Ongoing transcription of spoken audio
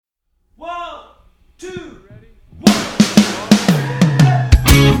2,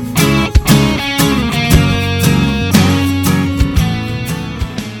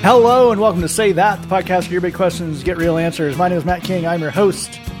 Hello and welcome to Say That, the podcast where your big questions get real answers. My name is Matt King. I'm your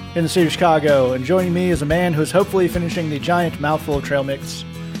host in the city of Chicago, and joining me is a man who is hopefully finishing the giant mouthful of trail mix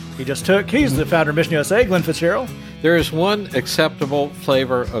he just took. He's the founder of Mission USA, Glenn Fitzgerald. There is one acceptable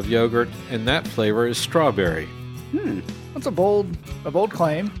flavor of yogurt, and that flavor is strawberry. That's a bold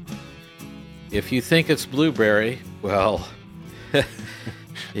claim. If you think it's blueberry, well,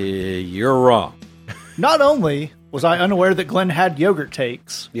 you're wrong. Not only was I unaware that Glenn had yogurt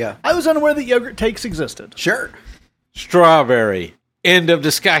takes, I was unaware that yogurt takes existed. Sure. Strawberry. End of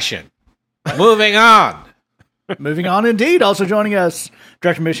discussion. Moving on. Moving on, indeed. Also joining us,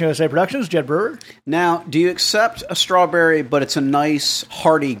 Director of Mission USA Productions, Jed Brewer. Now, do you accept a strawberry, but it's a nice,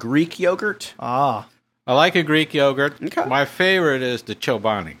 hearty Greek yogurt? Ah. I like a Greek yogurt. Okay. My favorite is the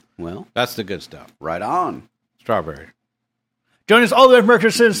Chobani. Well, That's the good stuff. right on. Strawberry. Joining us all the way from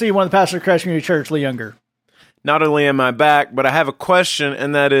Mercury, Tennessee, one of the pastors of Christ Community Church, Lee Younger. Not only am I back, but I have a question,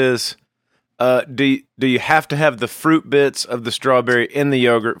 and that is, do you have to have the fruit bits of the strawberry in the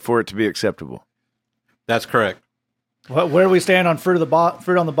yogurt for it to be acceptable? That's correct. Where do we stand on fruit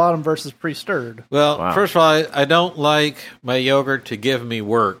on the bottom versus pre-stirred? Well, Wow. first of all, I don't like my yogurt to give me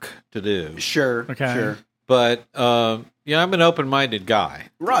work to do. Sure. Okay. Sure. But, I'm an open-minded guy.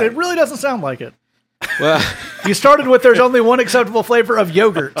 Right. It really doesn't sound like it. Well, You started with there's only one acceptable flavor of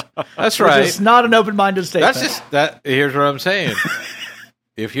yogurt. that's Which right. is not an open-minded statement. That's just that. Here's what I'm saying.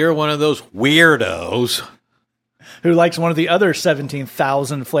 If you're one of those weirdos, Who likes one of the other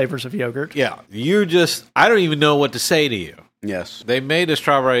 17,000 flavors of yogurt? yeah, I don't even know what to say to you. Yes. They made a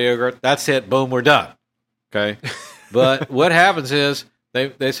strawberry yogurt. That's it. Boom, we're done. Okay. But what happens is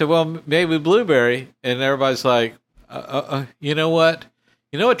they say, well, maybe blueberry. And everybody's like, you know what?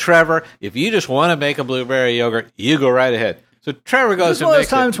 You know what, Trevor? If you just want to make a blueberry yogurt, you go right ahead. So Trevor goes It's and one of those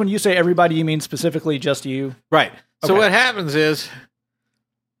makes it. times when you say everybody, you mean specifically just you. Right. So Okay. what happens is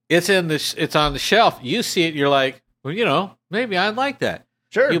it's on the shelf. You see it, you're like, well, maybe I'd like that.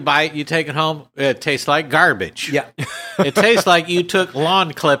 Sure. You buy it, you take it home, it tastes like garbage. Yeah. It tastes like you took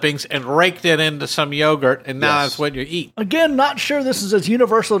lawn clippings and raked it into some yogurt, and now Yes. that's what you eat. Again, not sure this is as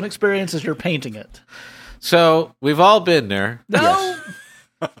universal an experience as you're painting it. So we've all been there, No.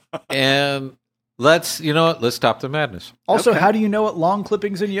 and let's stop the madness. Also, Okay. how do you know what long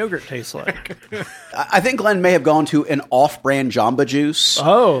clippings in yogurt taste like? I think Glenn may have gone to an off-brand Jamba Juice.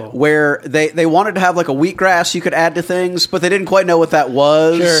 Oh. Where they wanted to have like a wheatgrass you could add to things, but they didn't quite know what that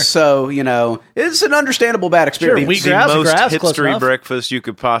was. Sure. So, it's an understandable bad experience. Wheat The grass or most grass, close hipstery enough. breakfast you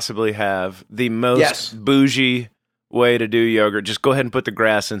could possibly have. The most Yes. bougie way to do yogurt. Just go ahead and put the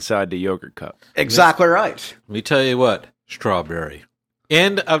grass inside the yogurt cup. Exactly right. Let me tell you what, strawberry.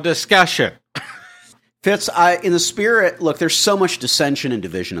 End of discussion. Fitz, in the spirit, look, there's so much dissension and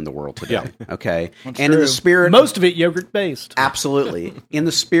division in the world today. Yeah. Okay. And True. in the spirit, Most of it yogurt based. absolutely. In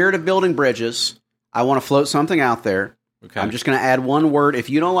the spirit of building bridges, I want to float something out there. Okay. I'm just going to add one word. If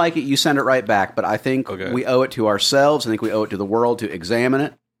you don't like it, you send it right back. But I think Okay. we owe it to ourselves. I think we owe it to the world to examine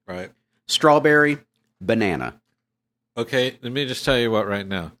it. Right. Strawberry, banana. Okay, let me just tell you what right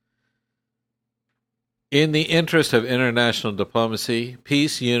now. In the interest of international diplomacy,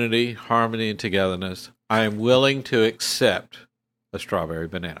 peace, unity, harmony, and togetherness, I am willing to accept a strawberry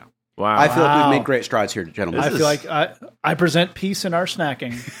banana. Wow. I feel like Wow. we've made great strides here, gentlemen. I feel like I present peace in our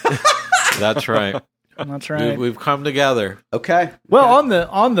snacking. That's right. That's right. We've come together. Okay. Well,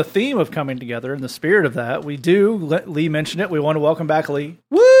 on the theme of coming together, in the spirit of that, we do. Lee mentioned it. We want to welcome back Lee.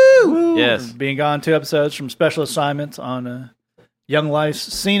 Woo! Yes. Being gone 2 episodes from special assignments on Young Life's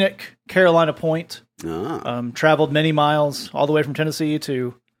scenic Carolina Point. Ah. Traveled many miles all the way from Tennessee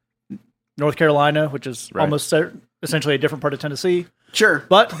to North Carolina, which is Right. almost essentially a different part of Tennessee. Sure.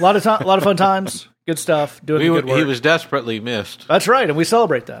 But a lot of fun times, good stuff, doing the good work. He was desperately missed. That's right, and we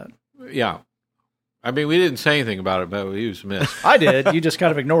celebrate that. Yeah. I mean, we didn't say anything about it, but he was missed. I did. You just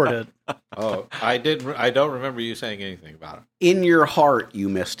kind of ignored it. Oh, I didn't. I don't remember you saying anything about it. In your heart, you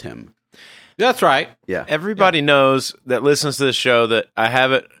missed him. That's right. Yeah. Everybody knows that listens to this show that I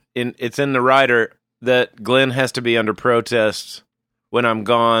have it it's in the writer that Glenn has to be under protest when I'm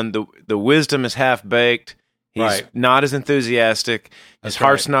gone. The wisdom is half baked. He's Right. not as enthusiastic. His That's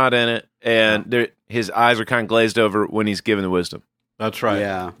heart's right. not in it, and his eyes are kind of glazed over when he's given the wisdom. That's right.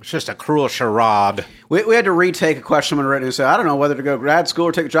 Yeah. It's just a cruel charade. We had to retake a question when written and say, I don't know whether to go grad school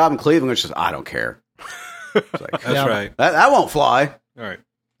or take a job in Cleveland. Which is, I don't care. It's like, That's Yeah. right. that won't fly. All right.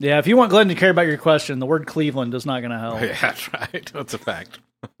 Yeah, if you want Glenn to care about your question, the word Cleveland is not going to help. Yeah, that's right. That's a fact.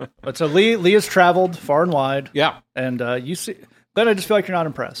 But so Lee has traveled far and wide, Yeah. and you see, Glenn, I just feel like you're not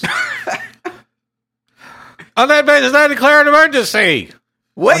impressed. On that basis, I declare an emergency.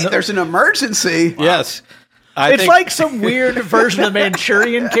 Wait, there's an emergency. Yes. It's like some weird version of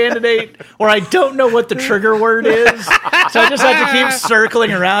Manchurian Candidate where I don't know what the trigger word is. So I just have to keep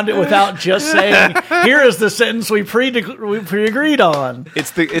circling around it without just saying, here is the sentence we pre-agreed on.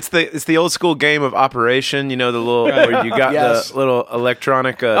 It's the old school game of Operation. You know, the little where you got the little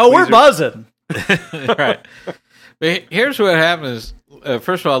electronic. We're buzzing. Right. But here's what happens.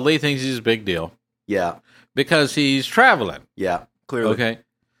 First of all, Lee thinks he's a big deal Yeah. because he's traveling. Yeah. Clearly.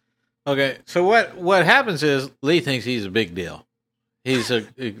 Okay. So what happens is Lee thinks he's a big deal. He's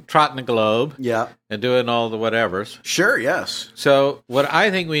trotting the globe Yeah. and doing all the whatevers. Sure. Yes. So what I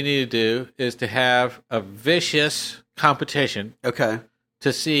think we need to do is to have a vicious competition Okay.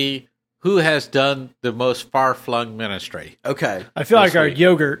 to see who has done the most far-flung ministry. Okay. I feel like our week.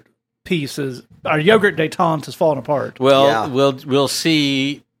 yogurt our yogurt détente is falling apart. Well, Yeah. we'll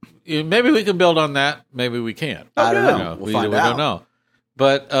see. Maybe we can build on that. Maybe we can't. I don't You know. know, We'll we find don't out. know.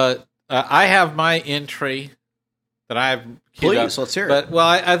 But I have my entry that I've queued Please, up. let's hear it. But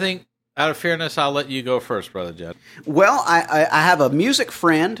I think out of fairness, I'll let you go first, Brother Jed. Well, I have a music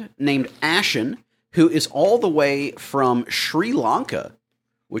friend named Ashen who is all the way from Sri Lanka,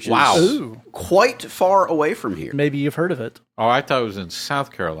 which Wow. is Ooh. quite far away from here. Maybe you've heard of it. Oh, I thought it was in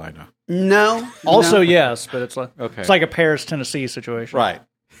South Carolina. No. Also, no. yes, but it's like Okay. it's like a Paris, Tennessee situation. Right.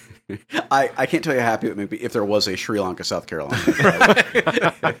 I can't tell you how happy it would be if there was a Sri Lanka, South Carolina.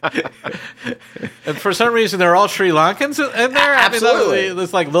 And for some reason, they're all Sri Lankans in there? Absolutely. I mean,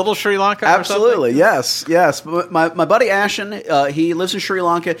 it's like little Sri Lanka Absolutely, yes. But my buddy Ashen, he lives in Sri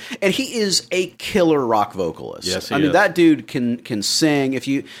Lanka, and he is a killer rock vocalist. Yes, he I mean, is. that dude can sing. If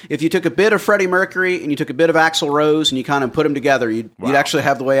you took a bit of Freddie Mercury and you took a bit of Axl Rose and you kind of put them together, you'd actually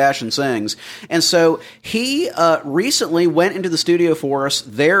have the way Ashen sings. And so he recently went into the studio for us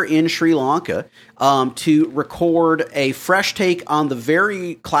there in Sri Lanka to record a fresh take on the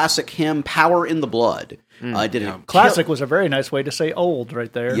very classic hymn "Power in the Blood." Did a Classic was a very nice way to say old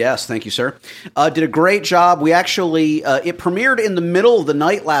right there. Yes, thank you, sir. Did a great job. We actually, it premiered in the middle of the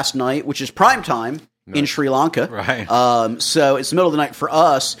night last night, which is prime time in Sri Lanka. Right. So it's the middle of the night for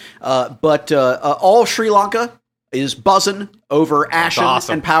us. But all Sri Lanka is buzzing over Ashen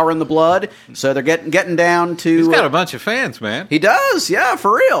awesome. and Power in the Blood. So they're getting down to... He's got a bunch of fans, man. He does, yeah,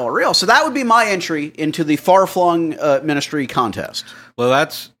 for real. So that would be my entry into the far-flung ministry contest. Well,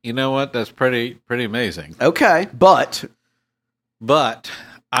 that's, you know what? That's pretty amazing. Okay, but... But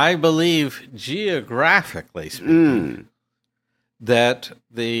I believe geographically speaking that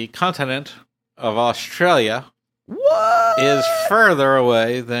the continent of Australia What? is further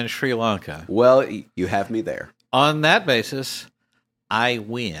away than Sri Lanka. Well, you have me there. On that basis, I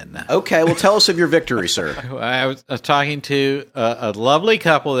win. Okay, well, tell us of your victory, sir. I was talking to a lovely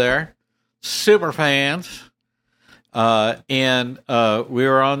couple there, super fans, and we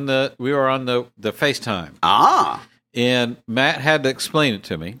were on the FaceTime, and Matt had to explain it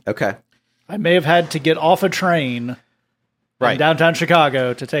to me. Okay. I may have had to get off a train in downtown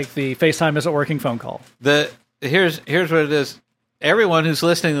Chicago to take the FaceTime isn't working phone call. Here's what it is. Everyone who's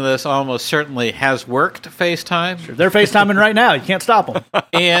listening to this almost certainly has worked FaceTime. They're FaceTiming right now. You can't stop them.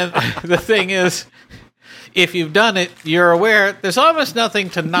 And the thing is, if you've done it, you're aware there's almost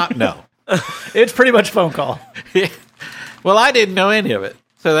nothing to not know. It's pretty much phone call. Well, I didn't know any of it.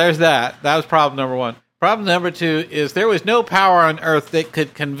 So there's that. That was problem number one. Problem number two is there was no power on earth that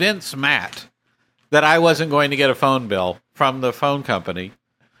could convince Matt that I wasn't going to get a phone bill from the phone company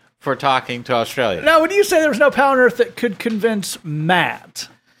for talking to Australia. Now, when you say there was no power on earth that could convince Matt,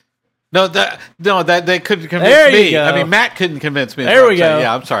 That they couldn't convince There you me. go. I mean, Matt couldn't convince me. There we go.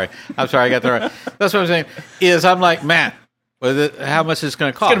 Yeah, I'm sorry. I got that right. That's what I'm saying. Is I'm like, Matt, how much is it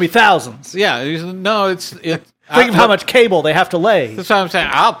going to cost? it's going to be thousands. Yeah. He said, no, it's. Think of how much cable they have to lay. That's what I'm saying.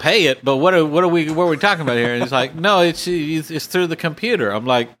 I'll pay it, but what are we talking about here? And he's like, no, it's through the computer. I'm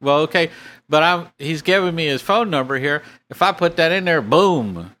like, well, okay, but he's giving me his phone number here. If I put that in there,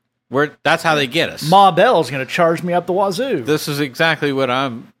 boom, that's how they get us. Ma Bell's going to charge me up the wazoo. This is exactly what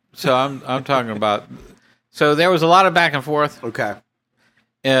I'm talking about. So there was a lot of back and forth. Okay.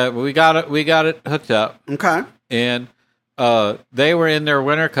 We got it hooked up, Okay. and they were in their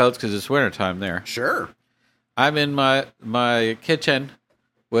winter coats because it's wintertime there. Sure. I'm in my kitchen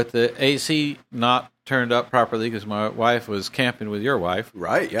with the AC not turned up properly because my wife was camping with your wife.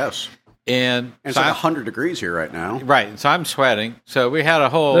 Right. Yes. And It's so like 100 degrees here right now. right. So I'm sweating. So we had a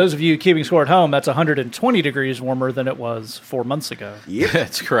whole. Those of you keeping score at home, that's 120 degrees warmer than it was 4 months ago. Yep.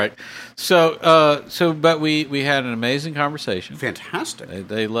 That's correct. So but we had an amazing conversation. Fantastic.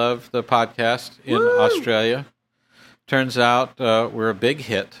 They love the podcast in Australia. Turns out we're a big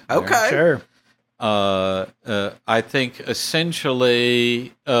hit. there. Okay. Sure. I think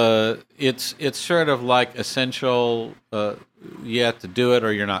essentially it's sort of like essential. You have to do it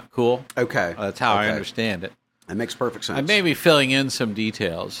or you're not cool. Okay. That's how I Okay. understand it. That makes perfect sense. I may be filling in some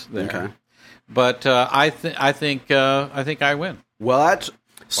details there, Okay. but I think I win. Well, that's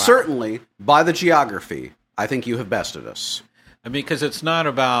certainly by the geography. I think you have bested us. I mean, because it's not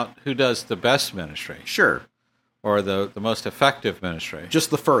about who does the best ministry Sure. or the most effective ministry,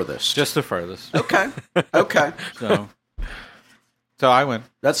 Just the furthest. just the furthest. Okay. Okay. So I win.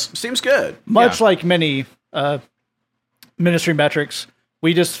 That seems good. Much Yeah. like many ministry metrics,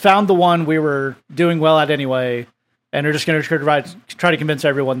 we just found the one we were doing well at anyway, and are just going to try to convince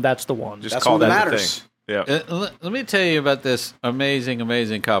everyone that's the one. Just That's call what that matters. the thing. Yeah. Let me tell you about this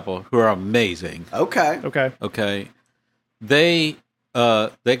amazing couple who are amazing. Okay. Okay. Okay, they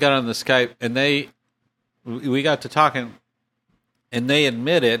got on the Skype and we got to talking, and they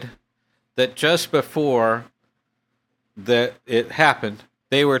admitted that just before that it happened,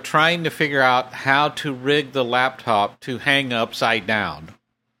 they were trying to figure out how to rig the laptop to hang upside down,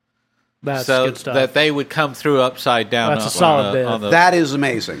 That's so good stuff. that they would come through upside down. That's a solid bit. That is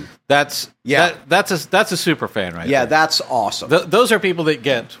amazing. That's a super fan right Yeah, there. that's awesome. Those are people that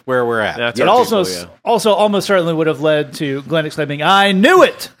get where we're at. That's it our also people, yeah. also almost certainly would have led to Glenn exclaiming, "I knew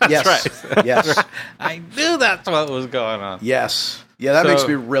it!" yes. right. Yes. I knew that's what was going on. Yes. Yeah, that So- makes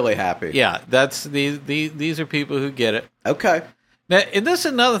me really happy. Yeah, that's these are people who get it. Okay. Now, and this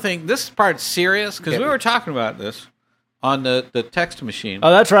is another thing. This part's serious because we were talking about this on the text machine. Oh,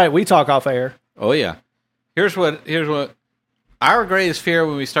 that's right. We talk off air. Oh yeah. Here's what our greatest fear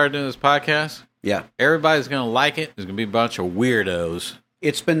when we started doing this podcast. Yeah. Everybody's going to like it. There's going to be a bunch of weirdos.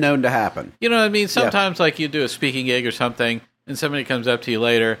 It's been known to happen. You know what I mean? Sometimes, like, you do a speaking gig or something, and somebody comes up to you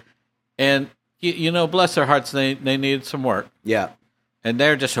later, and you know, bless their hearts, they need some work, Yeah. and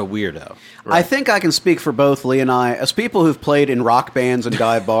they're just a weirdo. I think I can speak for both Lee and I. As people who've played in rock bands and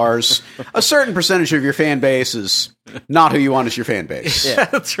dive bars, a certain percentage of your fan base is not who you want as your fan base. Yeah,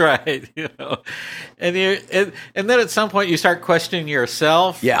 that's right. You know, and then at some point you start questioning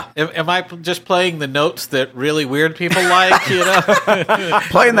yourself. Yeah. Am I just playing the notes that really weird people like? You know,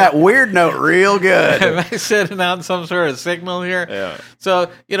 Playing that weird note real good. am I sending out some sort of signal here? Yeah.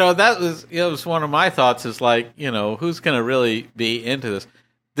 So it was one of my thoughts. Is like, you know, who's going to really be into this?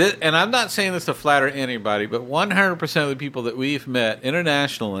 And I'm not saying this to flatter anybody, but 100% of the people that we've met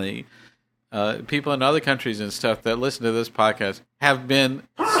internationally, people in other countries and stuff that listen to this podcast, have been,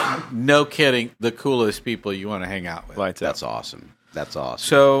 no kidding, the coolest people you want to hang out with. Lights out. That's awesome. That's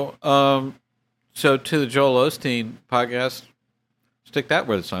awesome. So to the Joel Osteen podcast, stick that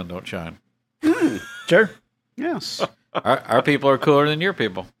where the sun don't shine. Sure. Yes. Our people are cooler than your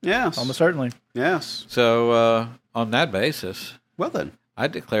people. Yes. Almost certainly. Yes. So on that basis, Well then. I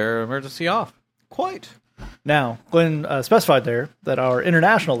declare emergency off. Quite. Now, Glenn specified there that our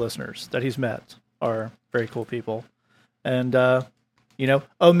international listeners that he's met are very cool people. And,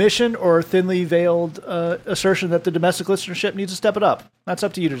 omission or thinly veiled assertion that the domestic listenership needs to step it up. That's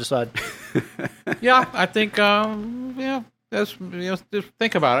up to you to decide. Yeah, I think, just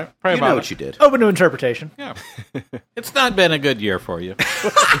think about it. Pray You about know it. what you did. Open to interpretation. Yeah. It's not been a good year for you.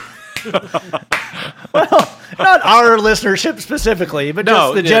 Not our listenership specifically, but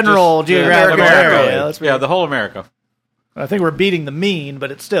just the yeah, general just the geographical America. area. Let's be- Yeah, the whole America. I think we're beating the mean,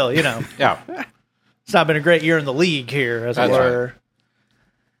 but it's still, Yeah. it's not been a great year in the league here, as it That's were.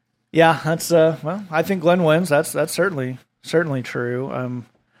 Yeah, that's I think Glenn wins. That's certainly true. I'm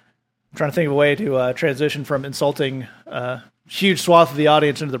trying to think of a way to transition from insulting huge swath of the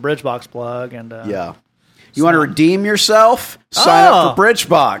audience into the Bridgebox plug. And Yeah. You want to redeem yourself? Sign up for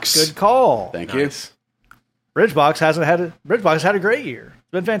Bridgebox. good call. Thank you. Bridgebox has had a great year.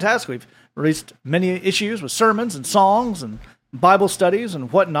 It's been fantastic. We've released many issues with sermons and songs and Bible studies and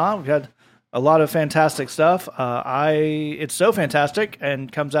whatnot. We've had a lot of fantastic stuff. It's so fantastic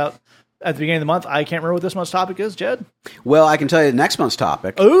and comes out at the beginning of the month. I can't remember what this month's topic is, Jed. Well, I can tell you next month's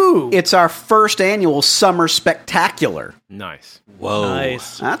topic. Ooh, It's our first annual Summer Spectacular. Nice. Whoa.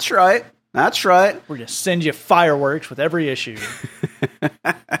 nice. That's right. That's right. We're going to send you fireworks with every issue.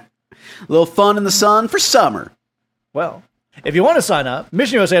 A little fun in the sun for summer. Well, if you want to sign up,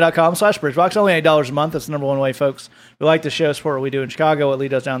 missionusa.com/bridgebox, only $8 a month. That's the number one way, folks. We like the show, support what we do in Chicago, what Lee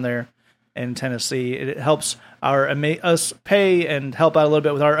does down there in Tennessee. It helps us pay and help out a little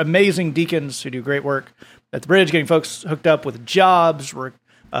bit with our amazing deacons who do great work at the Bridge, getting folks hooked up with jobs,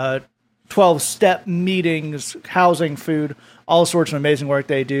 12-step meetings, housing, food, all sorts of amazing work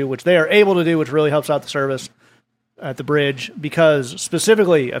they do, which they are able to do, which really helps out the service at the Bridge, because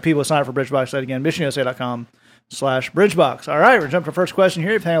specifically people sign up for Bridgebox, that again, missionusa.com /Bridgebox. All right, we're jumping to the first question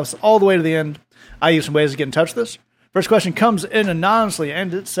here. If you hang us all the way to the end, I use some ways to get in touch with us. First question comes in anonymously,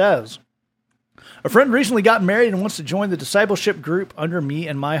 and it says, a friend recently got married and wants to join the discipleship group under me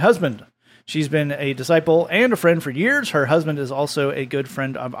and my husband. She's been a disciple and a friend for years. Her husband is also a good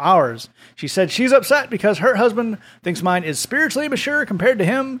friend of ours. She said she's upset because her husband thinks mine is spiritually mature compared to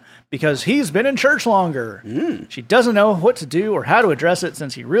him because he's been in church longer. She doesn't know what to do or how to address it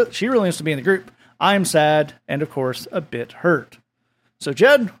since she really wants to be in the group. I'm sad and, of course, a bit hurt. So,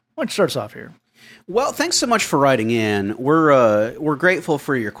 Jed, why don't you start us off here? Well, thanks so much for writing in. We're grateful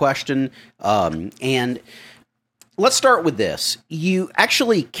for your question, and let's start with this. You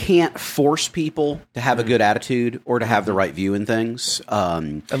actually can't force people to have a good attitude or to have the right view in things.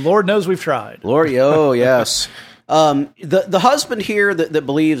 And Lord knows we've tried. Lord, oh yes. The husband here that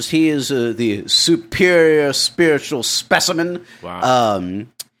believes he is the superior spiritual specimen. Wow.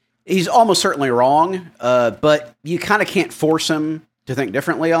 He's almost certainly wrong, but you kind of can't force him to think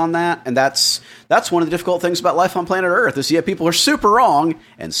differently on that, and that's one of the difficult things about life on planet Earth is people are super wrong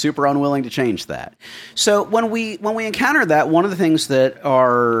and super unwilling to change that. So when we encounter that, one of the things that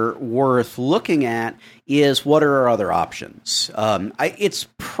are worth looking at is what are our other options. It's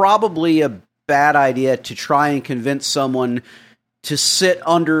probably a bad idea to try and convince someone to sit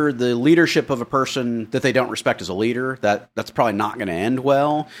under the leadership of a person that they don't respect as a leader. That's probably not going to end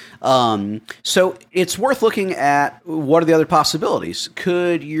well. So it's worth looking at what are the other possibilities.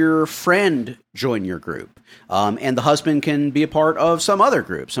 Could your friend join your group? And the husband can be a part of some other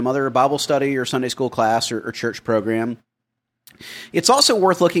group, some other Bible study or Sunday school class or church program. It's also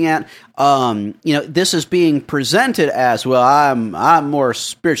worth looking at, this is being presented as, well, I'm more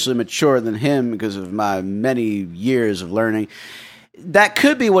spiritually mature than him because of my many years of learning. That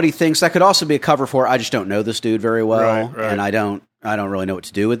could be what he thinks. That could also be a cover for, I just don't know this dude very well, right. and I don't really know what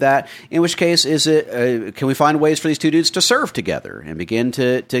to do with that. In which case, can we find ways for these two dudes to serve together and begin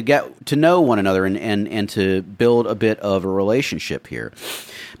to get to know one another and to build a bit of a relationship here?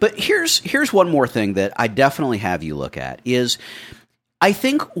 But here's one more thing that I definitely have you look at is I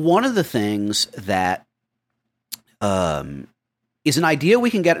think one of the things that is an idea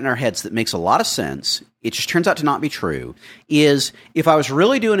we can get in our heads that makes a lot of sense, it just turns out to not be true, is if I was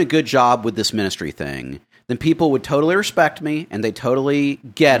really doing a good job with this ministry thing, then people would totally respect me and they totally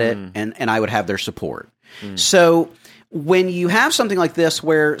get it and I would have their support. So when you have something like this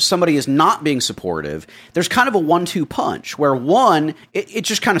where somebody is not being supportive, there's kind of a 1-2 punch where one, it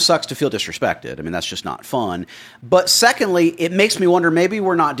just kind of sucks to feel disrespected. I mean, that's just not fun. But secondly, it makes me wonder, maybe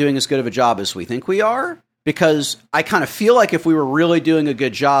we're not doing as good of a job as we think we are. Because I kind of feel like if we were really doing a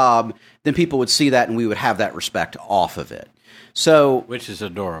good job, then people would see that and we would have that respect off of it. So, Which is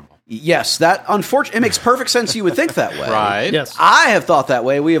adorable. Yes, that unfortunately, it makes perfect sense you would think that way. Right. Yes. I have thought that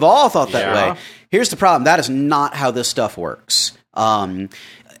way. We have all thought that Yeah. way. Here's the problem. That is not how this stuff works.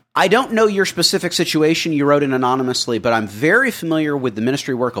 I don't know your specific situation. You wrote in anonymously, but I'm very familiar with the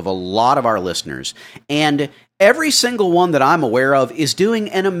ministry work of a lot of our listeners. And every single one that I'm aware of is doing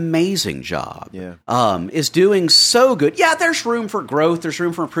an amazing job. Yeah. Is doing so good. Yeah, there's room for growth. There's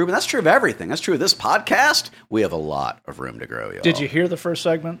room for improvement. That's true of everything. That's true of this podcast. We have a lot of room to grow, y'all. Did you hear the first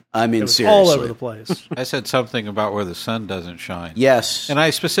segment? I mean, It was seriously. all over the place. I said something about where the sun doesn't shine. Yes. And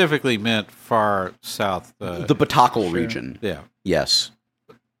I specifically meant far south. The Batacal region. Yeah. Yes.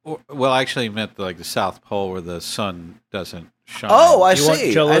 Well, I actually meant like the South Pole where the sun doesn't shine. Oh, I You want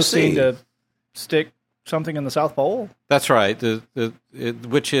see. Joel I Osteen see. to stick something in the South Pole? That's right.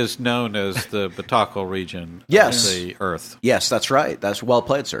 Which is known as the Batacal region Yes. of the Earth. Yes, that's right. That's well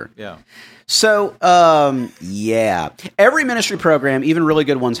played, sir. Yeah. So, yeah. Every ministry program, even really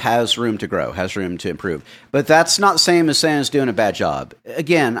good ones, has room to grow, has room to improve. But that's not the same as saying it's doing a bad job.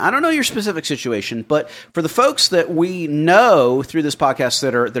 Again, I don't know your specific situation, but for the folks that we know through this podcast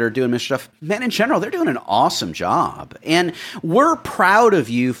that are doing ministry stuff, man, in general, they're doing an awesome job. And we're proud of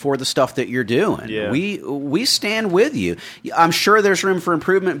you for the stuff that you're doing. Yeah. We stand with you. I'm sure there's room for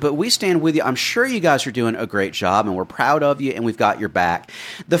improvement, but we stand with you. I'm sure you guys are doing a great job, and we're proud of you, and we've got your back.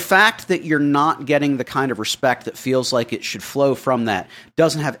 The fact that you're not getting the kind of respect that feels like it should flow from that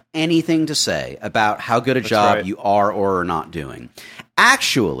doesn't have anything to say about how good a job right. you are or are not doing.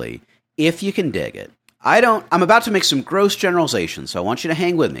 Actually, if you can dig it, I'm about to make some gross generalizations, so I want you to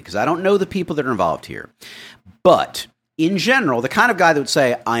hang with me because I don't know the people that are involved here. But in general, the kind of guy that would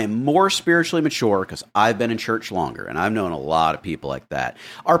say, I am more spiritually mature because I've been in church longer, and I've known a lot of people like that,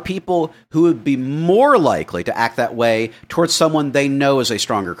 are people who would be more likely to act that way towards someone they know is a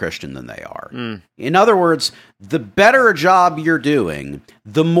stronger Christian than they are. In other words, the better a job you're doing,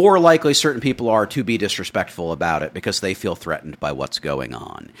 the more likely certain people are to be disrespectful about it because they feel threatened by what's going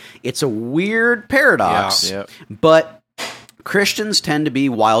on. It's a weird paradox, but Christians tend to be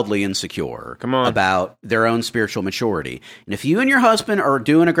wildly insecure about their own spiritual maturity. And if you and your husband are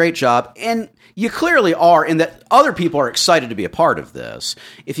doing a great job, and you clearly are, and that other people are excited to be a part of this,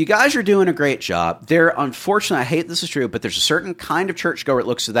 if you guys are doing a great job, unfortunately, I hate this is true, but there's a certain kind of churchgoer that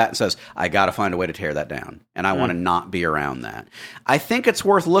looks at that and says, I got to find a way to tear that down, and I want to not be around that. I think it's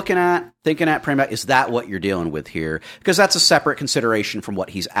worth looking at, thinking at, praying about, is that what you're dealing with here? Because that's a separate consideration from what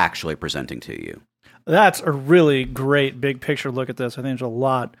he's actually presenting to you. That's a really great big picture look at this. I think there's a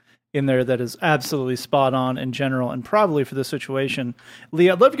lot in there that is absolutely spot on in general and probably for this situation. Lee,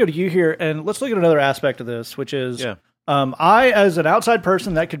 I'd love to go to you here, and let's look at another aspect of this, which is I, as an outside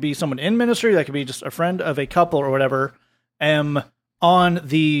person, that could be someone in ministry, that could be just a friend of a couple or whatever, am on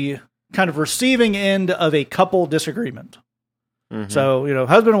the kind of receiving end of a couple disagreement. So,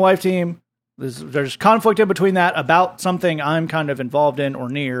 husband and wife team, there's conflict in between that about something I'm kind of involved in or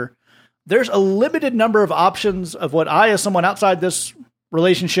near. There's a limited number of options of what I, as someone outside this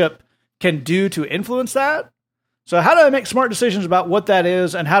relationship, can do to influence that. So how do I make smart decisions about what that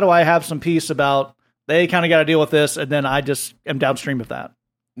is, and how do I have some peace about they kind of got to deal with this, and then I just am downstream of that?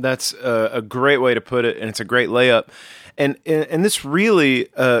 That's a great way to put it, and it's a great layup. And this really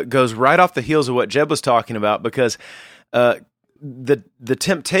goes right off the heels of what Jeb was talking about, because the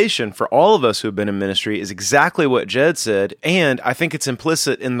temptation for all of us who have been in ministry is exactly what Jed said, and I think it's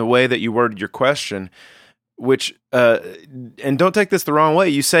implicit in the way that you worded your question, which, and don't take this the wrong way,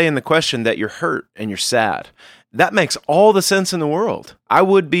 you say in the question that you're hurt and you're sad. That makes all the sense in the world. I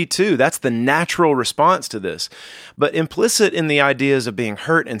would be too. That's the natural response to this. But implicit in the ideas of being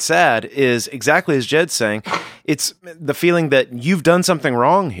hurt and sad is exactly as Jed's saying, it's the feeling that you've done something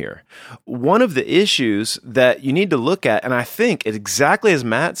wrong here. One of the issues that you need to look at, and I think exactly as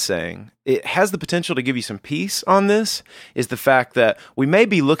Matt's saying, it has the potential to give you some peace on this, is the fact that we may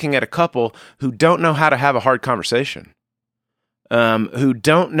be looking at a couple who don't know how to have a hard conversation, who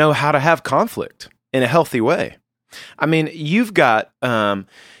don't know how to have conflict in a healthy way. I mean, you've got,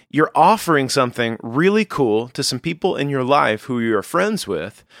 you're offering something really cool to some people in your life who you're friends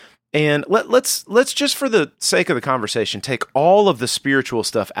with, and let's just, for the sake of the conversation, take all of the spiritual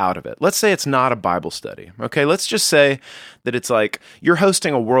stuff out of it. Let's say it's not a Bible study, okay? Let's just say that it's like you're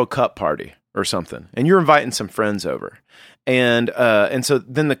hosting a World Cup party or something, and you're inviting some friends over. And so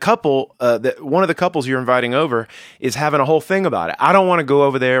then the couple, one of the couples you're inviting over is having a whole thing about it. I don't want to go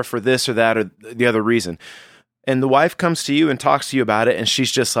over there for this or that or the other reason. And the wife comes to you and talks to you about it, and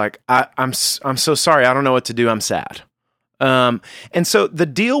she's just like, I'm so sorry, I don't know what to do, I'm sad. And so the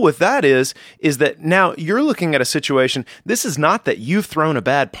deal with that is that now you're looking at a situation, this is not that you've thrown a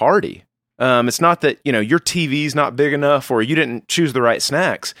bad party. It's not that, your TV's not big enough or you didn't choose the right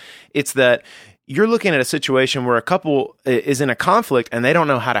snacks. It's that you're looking at a situation where a couple is in a conflict and they don't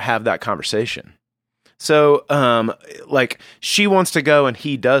know how to have that conversation. So, like, she wants to go and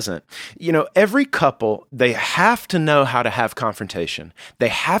he doesn't. Every couple, they have to know how to have confrontation. They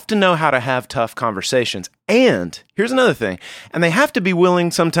have to know how to have tough conversations. And here's another thing. And they have to be willing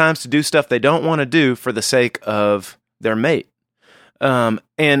sometimes to do stuff they don't want to do for the sake of their mate.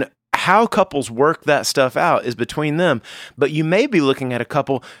 And how couples work that stuff out is between them. But you may be looking at a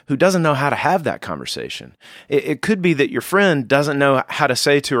couple who doesn't know how to have that conversation. It could be that your friend doesn't know how to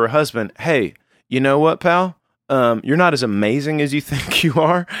say to her husband, hey, you know what, pal? You're not as amazing as you think you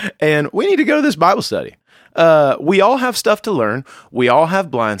are, and we need to go to this Bible study. We all have stuff to learn. We all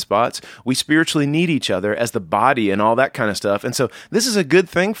have blind spots. We spiritually need each other as the body and all that kind of stuff. And so this is a good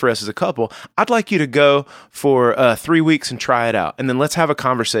thing for us as a couple. I'd like you to go for 3 weeks and try it out, and then let's have a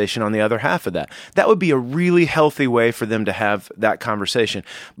conversation on the other half of that. That would be a really healthy way for them to have that conversation.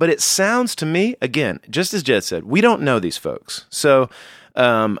 But it sounds to me, again, just as Jed said, we don't know these folks. So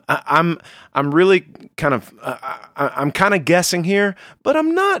I'm really kind of I'm kind of guessing here, but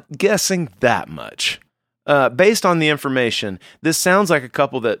I'm not guessing that much. Based on the information, this sounds like a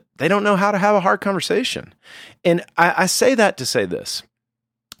couple that they don't know how to have a hard conversation. And I say that to say this.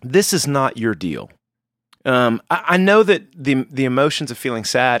 This is not your deal. I know that the emotions of feeling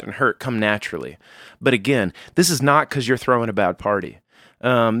sad and hurt come naturally. But again, this is not because you're throwing a bad party.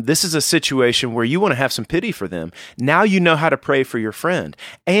 This is a situation where you want to have some pity for them. Now you know how to pray for your friend.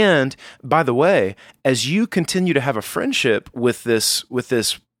 And by the way, as you continue to have a friendship with this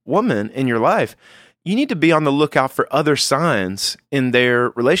woman in your life, you need to be on the lookout for other signs in their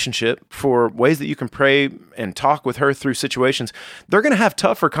relationship, for ways that you can pray and talk with her through situations. They're going to have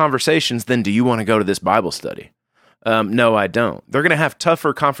tougher conversations than, do you want to go to this Bible study? No, I don't. They're going to have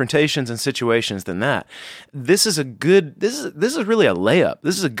tougher confrontations and situations than that. This is really a layup.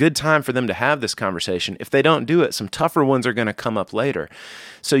 This is a good time for them to have this conversation. If they don't do it, some tougher ones are going to come up later.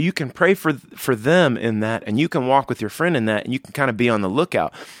 So you can pray for them in that, and you can walk with your friend in that, and you can kind of be on the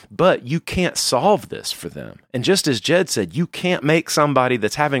lookout. But you can't solve this for them. And just as Jed said, you can't make somebody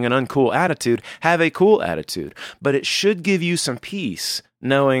that's having an uncool attitude have a cool attitude. But it should give you some peace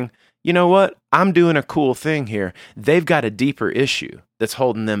knowing, you know what? I'm doing a cool thing here. They've got a deeper issue that's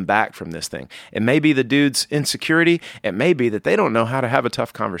holding them back from this thing. It may be the dude's insecurity. It may be that they don't know how to have a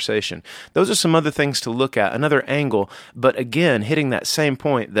tough conversation. Those are some other things to look at, another angle. But again, hitting that same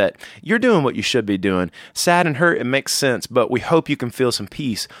point that you're doing what you should be doing. Sad and hurt, it makes sense, but we hope you can feel some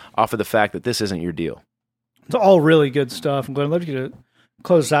peace off of the fact that this isn't your deal. It's all really good stuff. I'm going to let you to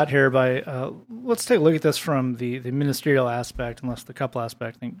close out here by let's take a look at this from the ministerial aspect, unless the couple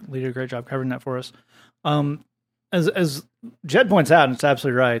aspect. I think Lee did a great job covering that for us. As Jed points out, and it's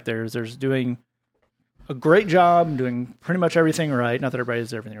absolutely right, there's doing a great job, doing pretty much everything right. Not that everybody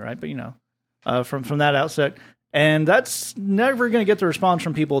does everything right, but from that outset. And that's never going to get the response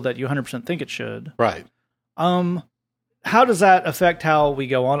from people that you 100% think it should. Right. How does that affect how we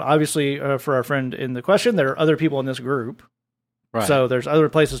go on? Obviously, for our friend in the question, there are other people in this group. Right. So there's other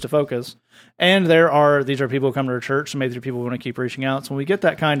places to focus. And these are people who come to our church, so maybe there are people who want to keep reaching out. So when we get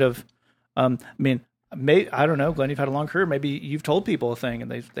that kind of, I don't know, Glenn, you've had a long career. Maybe you've told people a thing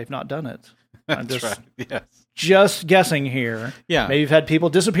and they've not done it. That's right. Yes. Just guessing here. Yeah. Maybe you've had people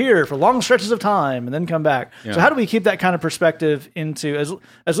disappear for long stretches of time and then come back. Yeah. So how do we keep that kind of perspective into,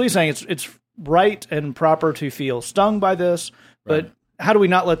 as Lee's saying, it's right and proper to feel stung by this, but right. How do we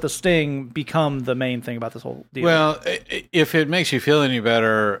not let the sting become the main thing about this whole deal? Well, if it makes you feel any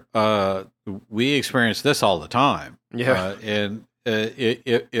better, we experience this all the time. Yeah.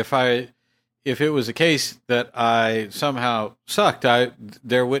 If it was a case that I somehow sucked,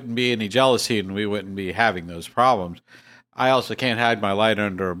 there wouldn't be any jealousy and we wouldn't be having those problems. I also can't hide my light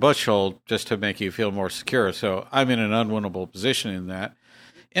under a bushel just to make you feel more secure. So I'm in an unwinnable position in that.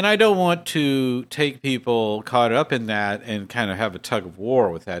 And I don't want to take people caught up in that and kind of have a tug of war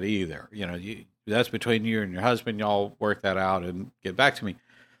with that either. That's between you and your husband. Y'all work that out and get back to me.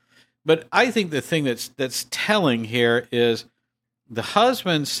 But I think the thing that's telling here is the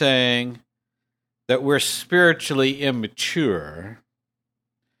husband saying that we're spiritually immature.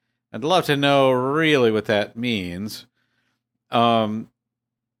 I'd love to know really what that means. But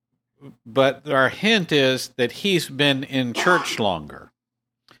our hint is that he's been in church longer.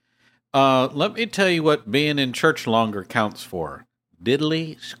 Let me tell you what being in church longer counts for.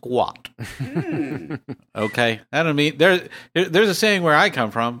 Diddly squat. Okay? I don't mean, there's a saying where I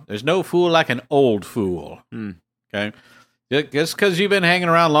come from, there's no fool like an old fool. Okay? Just because you've been hanging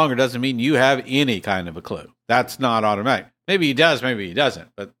around longer doesn't mean you have any kind of a clue. That's not automatic. Maybe he does, maybe he doesn't,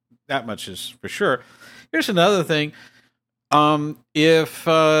 but that much is for sure. Here's another thing.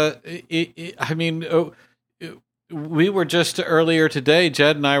 We were just earlier today,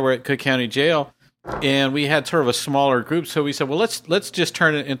 Jed and I were at Cook County Jail, and we had sort of a smaller group. So we said, well, let's just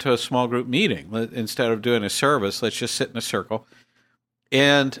turn it into a small group meeting. Instead of doing a service, let's just sit in a circle.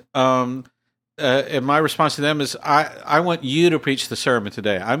 And my response to them is, I want you to preach the sermon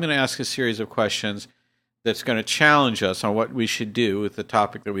today. I'm going to ask a series of questions that's going to challenge us on what we should do with the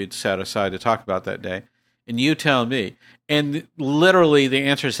topic that we'd set aside to talk about that day. And you tell me. And literally the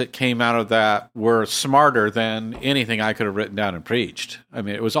answers that came out of that were smarter than anything I could have written down and preached. I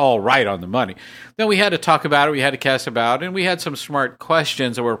mean, it was all right on the money. Then we had to talk about it, we had to cast about it, and we had some smart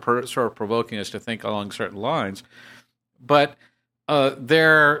questions that were sort of provoking us to think along certain lines. But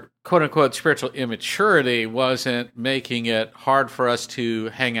their quote-unquote spiritual immaturity wasn't making it hard for us to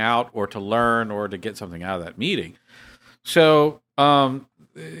hang out or to learn or to get something out of that meeting. So,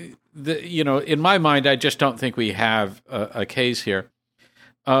 in my mind, I just don't think we have a case here.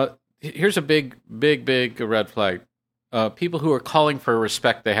 Here's a big red flag. People who are calling for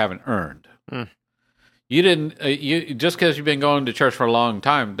respect they haven't earned. You didn't. Just because you've been going to church for a long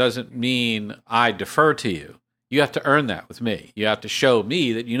time doesn't mean I defer to you. You have to earn that with me. You have to show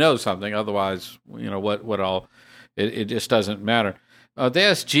me that you know something. Otherwise, what all? It just doesn't matter. They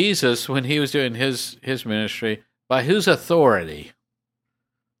asked Jesus when he was doing his ministry, by whose authority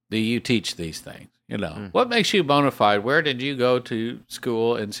do you teach these things? What makes you bona fide? Where did you go to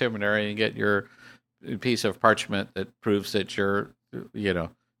school and seminary and get your piece of parchment that proves that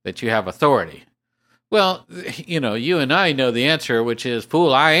that you have authority? Well, you and I know the answer, which is,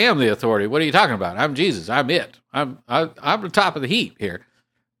 fool, I am the authority. What are you talking about? I'm Jesus. I'm it. I'm the top of the heap here.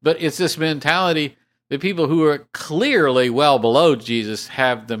 But it's this mentality that people who are clearly well below Jesus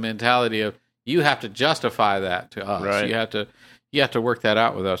have the mentality of, you have to justify that to us. Right. You have to work that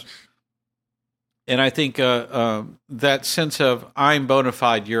out with us. And I think that sense of I'm bona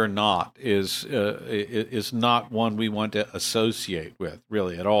fide, you're not is not one we want to associate with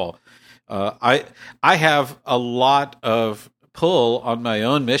really at all. I have a lot of pull on my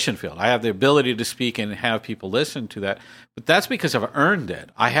own mission field. I have the ability to speak and have people listen to that, but that's because I've earned it.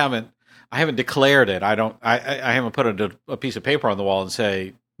 I haven't declared it. I haven't put a piece of paper on the wall and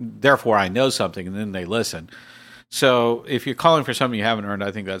say, therefore I know something, and then they listen. So if you're calling for something you haven't earned,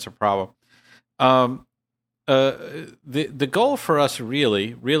 I think that's a problem. The goal for us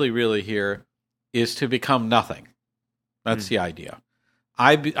really, really, really here is to become nothing. That's the idea.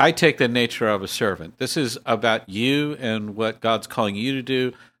 I take the nature of a servant. This is about you and what God's calling you to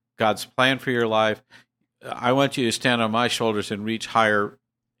do, God's plan for your life. I want you to stand on my shoulders and reach higher,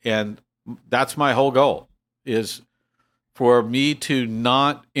 and that's my whole goal, is for me to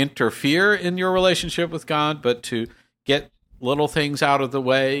not interfere in your relationship with God, but to get little things out of the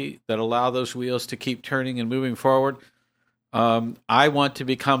way that allow those wheels to keep turning and moving forward. I want to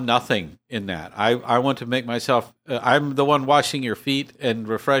become nothing in that. I want to make myself, I'm the one washing your feet and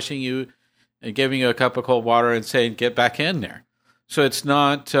refreshing you and giving you a cup of cold water and saying, get back in there. So it's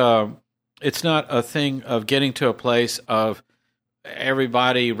not a thing of getting to a place of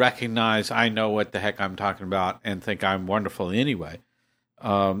everybody recognize I know what the heck I'm talking about and think I'm wonderful anyway.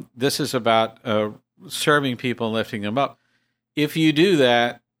 This is about serving people and lifting them up. If you do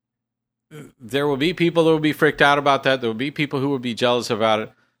that, there will be people that will be freaked out about that. There will be people who will be jealous about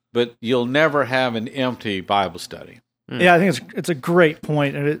it, but you'll never have an empty Bible study. Yeah, I think it's a great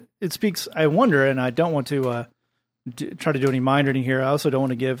point, and it speaks. I wonder, and I don't want to try to do any mind reading here. I also don't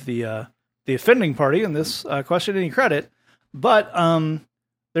want to give the offending party in this question any credit, but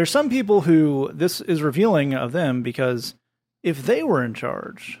there's some people who this is revealing of them, because if they were in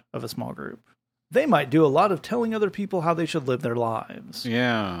charge of a small group, they might do a lot of telling other people how they should live their lives.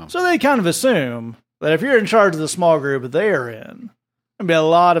 Yeah. So they kind of assume that if you're in charge of the small group they're in, there'll be a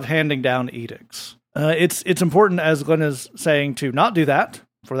lot of handing down edicts. It's important, as Glenn is saying, to not do that,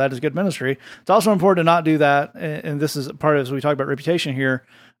 for that is good ministry. It's also important to not do that, and this is part of, as we talk about reputation here,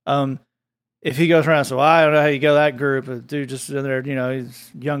 if he goes around and says, well, I don't know how you go that group, a dude just in there,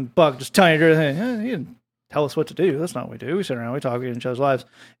 he's a young buck, just telling you everything, he didn't tell us what to do. That's not what we do. We sit around, we talk in each other's lives.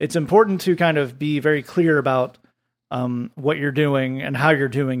 It's important to kind of be very clear about what you're doing and how you're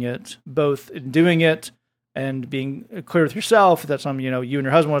doing it, both in doing it and being clear with yourself. If that's something, you and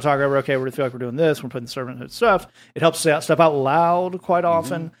your husband want to talk over, okay, we feel like we're doing this, we're putting the servanthood stuff. It helps say stuff out loud quite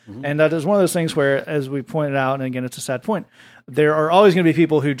often. Mm-hmm. And that is one of those things where, as we pointed out, and again, it's a sad point, there are always going to be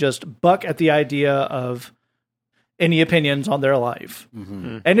people who just buck at the idea of any opinions on their life.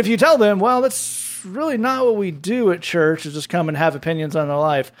 Mm-hmm. And if you tell them, well, that's really not what we do at church, is just come and have opinions on their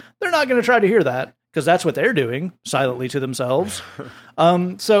life, they're not going to try to hear that, because that's what they're doing silently to themselves.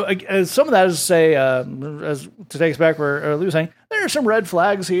 So some of that is to say, as to take us back where Lou was saying, there are some red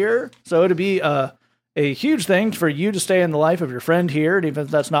flags here. So it'd be a huge thing for you to stay in the life of your friend here, and even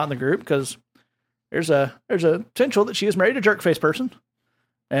if that's not in the group, because there's a potential that she has married a jerk-faced person.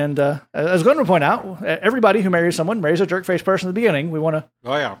 And as Glenn would point out, everybody who marries someone marries a jerk-faced person at the beginning. We want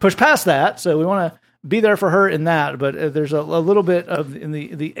to push past that, so we want to be there for her in that. But there's a little bit of, in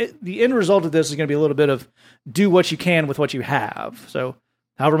the end result of this is going to be a little bit of do what you can with what you have. So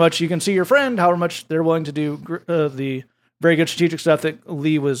however much you can see your friend, however much they're willing to do the very good strategic stuff that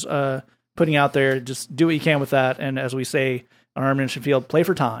Lee was putting out there, just do what you can with that. And as we say on our mission field, play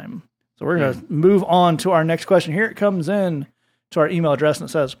for time. So we're going to move on to our next question. Here it comes in to our email address, and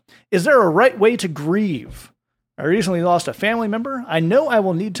it says, is there a right way to grieve? I recently lost a family member. I know I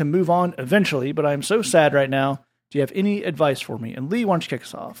will need to move on eventually, but I'm so sad right now. Do you have any advice for me? And Lee, why don't you kick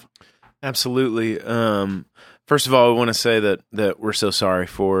us off? Absolutely. First of all, I want to say that we're so sorry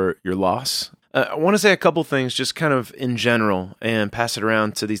for your loss. I want to say a couple things just kind of in general and pass it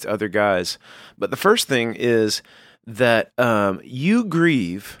around to these other guys. But the first thing is that you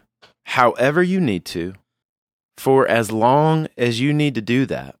grieve however you need to, for as long as you need to do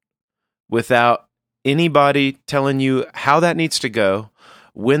that, without anybody telling you how that needs to go,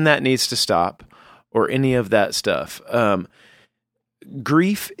 when that needs to stop, or any of that stuff.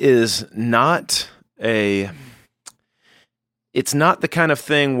 Grief is not it's not the kind of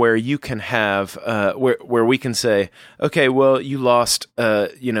thing where you can have, where we can say, okay, well, you lost,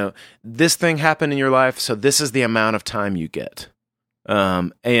 this thing happened in your life, so this is the amount of time you get.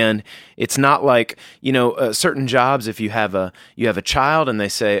 And it's not like, certain jobs, if you have a child and they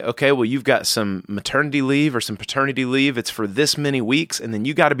say, okay, well, you've got some maternity leave or some paternity leave, it's for this many weeks, and then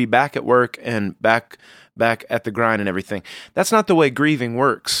you got to be back at work and back at the grind and everything. That's not the way grieving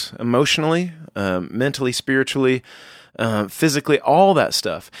works emotionally, mentally, spiritually, physically, all that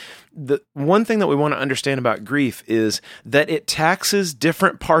stuff. The one thing that we want to understand about grief is that it taxes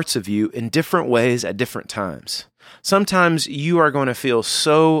different parts of you in different ways at different times. Sometimes you are going to feel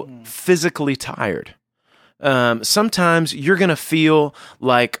so physically tired. Sometimes you're going to feel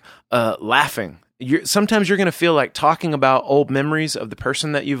like laughing. Sometimes you're going to feel like talking about old memories of the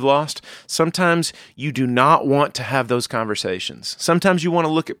person that you've lost. Sometimes you do not want to have those conversations. Sometimes you want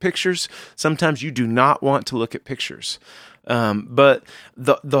to look at pictures. Sometimes you do not want to look at pictures. But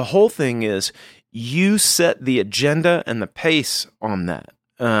the whole thing is you set the agenda and the pace on that.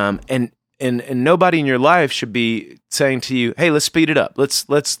 And nobody in your life should be saying to you, "Hey, let's speed it up.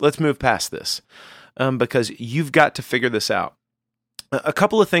 Let's move past this," because you've got to figure this out. A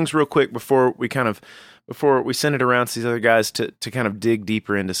couple of things real quick before we send it around to these other guys to kind of dig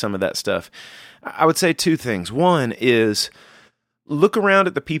deeper into some of that stuff. I would say two things. One is look around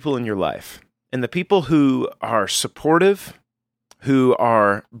at the people in your life, and the people who are supportive, who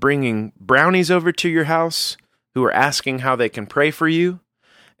are bringing brownies over to your house, who are asking how they can pray for you,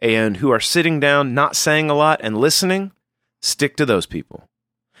 and who are sitting down, not saying a lot and listening. Stick to those people.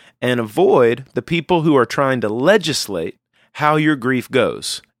 And avoid the people who are trying to legislate how your grief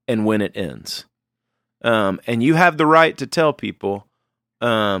goes and when it ends. And you have the right to tell people,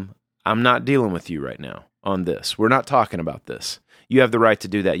 I'm not dealing with you right now on this. We're not talking about this. You have the right to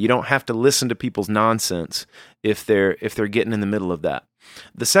do that. You don't have to listen to people's nonsense if they're getting in the middle of that.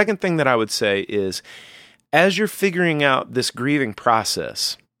 The second thing that I would say is, as you're figuring out this grieving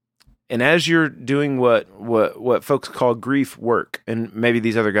process, and as you're doing what folks call grief work, and maybe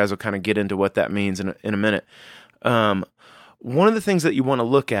these other guys will kind of get into what that means in a minute, one of the things that you want to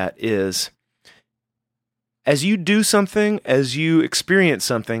look at is, as you do something, as you experience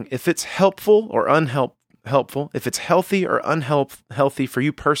something, if it's helpful or unhelpful, if it's healthy or unhealthy for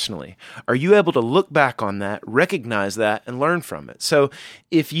you personally, are you able to look back on that, recognize that, and learn from it? So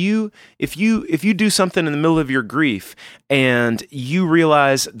if you do something in the middle of your grief and you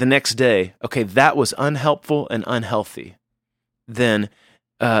realize the next day, okay, that was unhelpful and unhealthy, then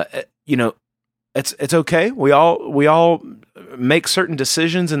it's okay. We all make certain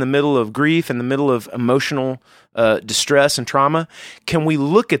decisions in the middle of grief, in the middle of emotional distress and trauma. Can we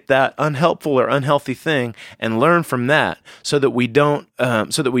look at that unhelpful or unhealthy thing and learn from that, so that we don't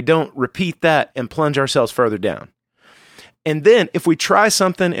repeat that and plunge ourselves further down? And then if we try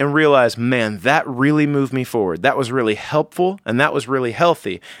something and realize, man, that really moved me forward, that was really helpful, and that was really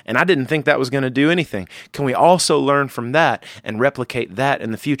healthy, and I didn't think that was going to do anything, can we also learn from that and replicate that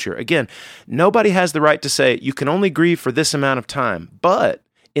in the future? Again, nobody has the right to say, you can only grieve for this amount of time. But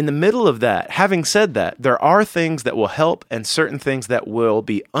in the middle of that, having said that, there are things that will help and certain things that will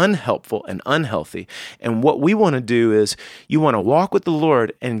be unhelpful and unhealthy. And what we want to do is, you want to walk with the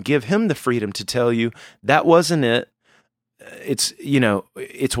Lord and give Him the freedom to tell you, that wasn't it.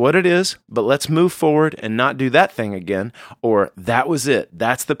 It's what it is, but let's move forward and not do that thing again, or that was it.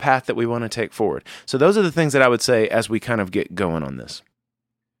 That's the path that we want to take forward. So those are the things that I would say as we kind of get going on this.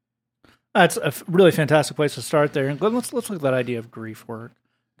 That's a really fantastic place to start there. And let's look at that idea of grief work,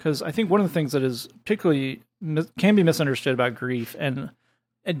 because I think one of the things that is particularly can be misunderstood about grief, and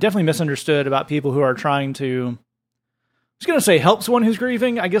definitely misunderstood about people who are trying to, I was going to say help someone who's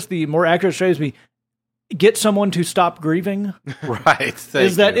grieving. I guess the more accurate phrase would be get someone to stop grieving. Right.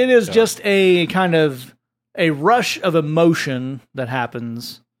 Is that it is just a kind of a rush of emotion that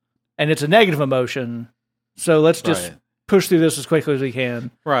happens, and it's a negative emotion. So let's just push through this as quickly as we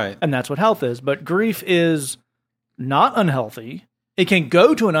can. Right. And that's what health is. But grief is not unhealthy. It can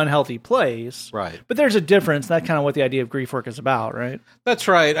go to an unhealthy place. Right. But there's a difference. That's kind of what the idea of grief work is about, right? That's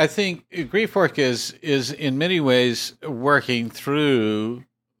right. I think grief work is in many ways working through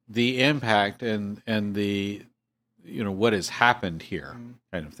the impact and the, what has happened here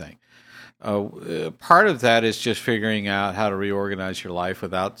kind of thing. Part of that is just figuring out how to reorganize your life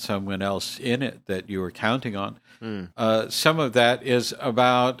without someone else in it that you were counting on. Some of that is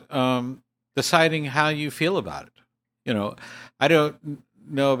about deciding how you feel about it. I don't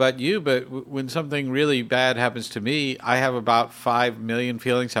know about you, but when something really bad happens to me, I have about 5 million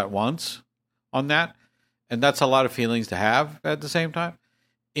feelings at once on that. And that's a lot of feelings to have at the same time.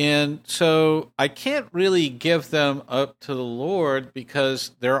 And so I can't really give them up to the Lord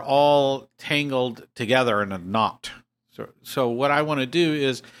because they're all tangled together in a knot. So what I want to do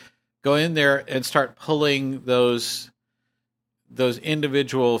is go in there and start pulling those those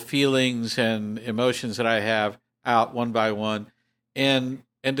individual feelings and emotions that I have out one by one, and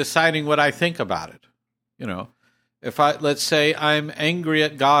deciding what I think about it. If let's say I'm angry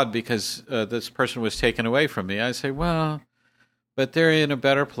at God because this person was taken away from me, I say, well, but they're in a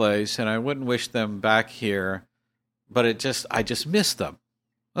better place, and I wouldn't wish them back here. But I just miss them.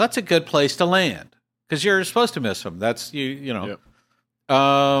 Well, that's a good place to land because you're supposed to miss them. That's Yep.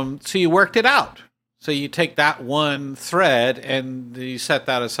 So you worked it out. So you take that one thread and you set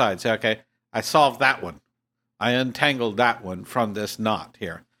that aside. Say, okay, I solved that one. I untangled that one from this knot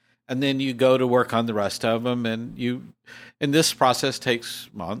here. And then you go to work on the rest of them. And this process takes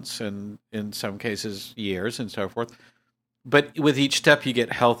months and in some cases years and so forth. But with each step you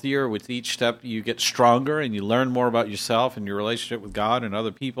get healthier. With each step you get stronger and you learn more about yourself and your relationship with God and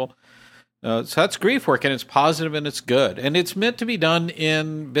other people. So that's grief work, and it's positive and it's good. And it's meant to be done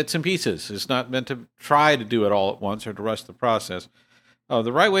in bits and pieces. It's not meant to try to do it all at once or to rush the process.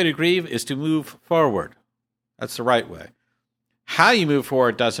 The right way to grieve is to move forward. That's the right way. How you move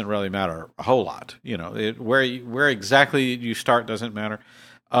forward doesn't really matter a whole lot. Where exactly you start doesn't matter.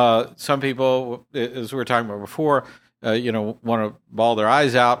 Some people, as we were talking about before, want to bawl their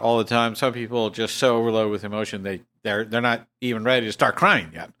eyes out all the time. Some people just so overloaded with emotion they're not even ready to start crying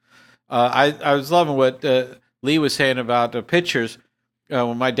yet. I was loving what Lee was saying about the pictures.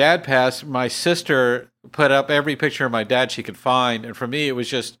 When my dad passed, my sister put up every picture of my dad she could find, and for me, it was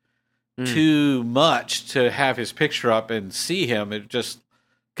just too much to have his picture up and see him. It just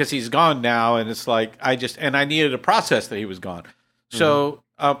because he's gone now, and it's like I needed to process that he was gone. So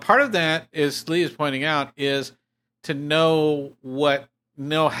part of that, as Lee is pointing out, is to know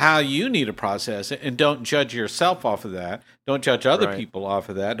how you need to process it, and don't judge yourself off of that. Don't judge other people off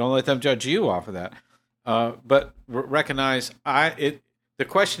of that. Don't let them judge you off of that. But recognize the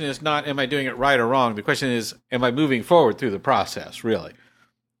question is not, am I doing it right or wrong? The question is, am I moving forward through the process, really?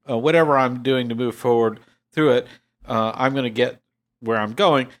 Whatever I'm doing to move forward through it, I'm going to get where I'm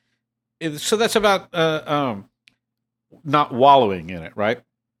going. So that's about not wallowing in it, right?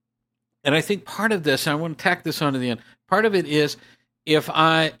 And I think part of this, and I want to tack this on to the end, part of it is, if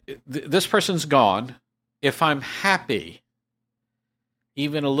this person's gone, if I'm happy,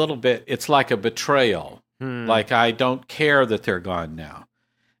 even a little bit, it's like a betrayal. Like I don't care that they're gone now,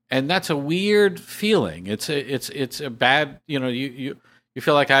 and that's a weird feeling. It's a bad. You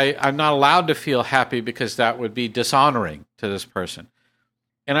feel like I'm not allowed to feel happy because that would be dishonoring to this person.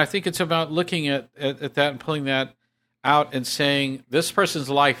 And I think it's about looking at that and pulling that out and saying this person's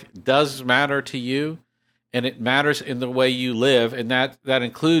life does matter to you. And it matters in the way you live, and that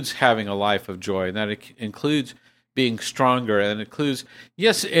includes having a life of joy, and that includes being stronger, and it includes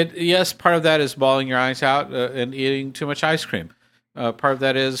yes, part of that is bawling your eyes out and eating too much ice cream. Part of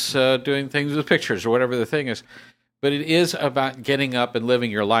that is doing things with pictures or whatever the thing is. But it is about getting up and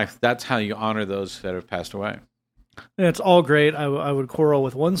living your life. That's how you honor those that have passed away. And it's all great. I would quarrel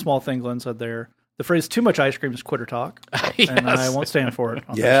with one small thing Glenn said there. The phrase "too much ice cream" is quitter talk, and I won't stand for it.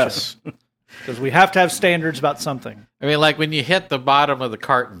 Yes. Because we have to have standards about something. I mean, like when you hit the bottom of the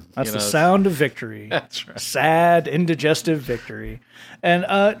carton. That's the sound of victory. That's right. Sad, indigestive victory. And,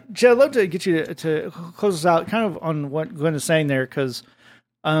 Jed, I'd love to get you to close us out kind of on what Glenn is saying there, because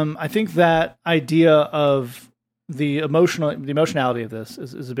I think that idea of the emotionality of this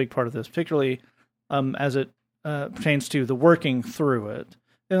is a big part of this, particularly as it pertains to the working through it.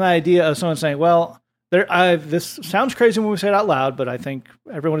 And the idea of someone saying, well, this sounds crazy when we say it out loud, but I think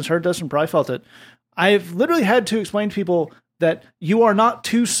everyone has heard this and probably felt it. I've literally had to explain to people that you are not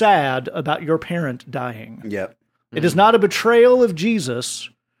too sad about your parent dying. Yep. It is not a betrayal of Jesus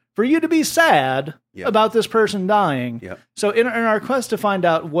for you to be sad about this person dying. Yep. So in our quest to find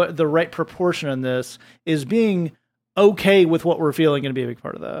out what the right proportion in this is, being okay with what we're feeling going to be a big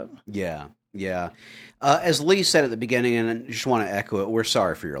part of that. Yeah. Yeah. As Lee said at the beginning, and I just want to echo it, we're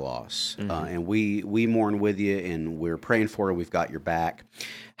sorry for your loss. And we mourn with you, and we're praying for you. We've got your back.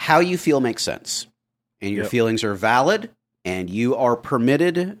 How you feel makes sense. And your feelings are valid, and you are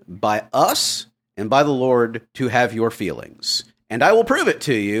permitted by us and by the Lord to have your feelings. And I will prove it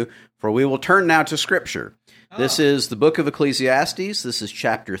to you, for we will turn now to Scripture. This is the book of Ecclesiastes. This is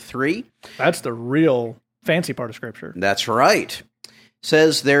chapter 3. That's the real fancy part of Scripture. That's right.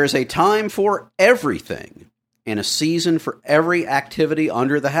 Says there is a time for everything and a season for every activity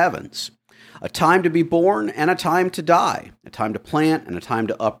under the heavens, a time to be born and a time to die, a time to plant and a time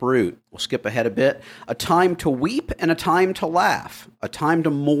to uproot. We'll skip ahead a bit. A time to weep and a time to laugh, a time to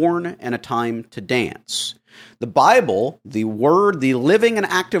mourn and a time to dance. The Bible, the word, the living and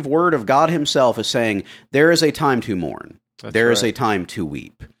active word of God himself, is saying there is a time to mourn. There is a time to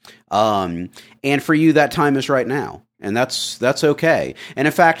weep. And for you, that time is right now. And that's okay. And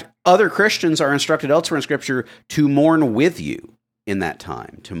in fact, other Christians are instructed elsewhere in Scripture to mourn with you in that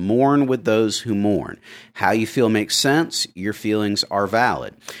time, to mourn with those who mourn. How you feel makes sense. Your feelings are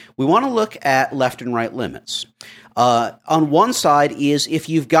valid. We want to look at left and right limits. On one side is if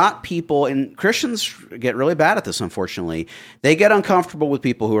you've got people, and Christians get really bad at this, unfortunately, they get uncomfortable with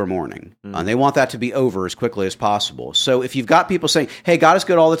people who are mourning. And they want that to be over as quickly as possible. So if you've got people saying, hey, God is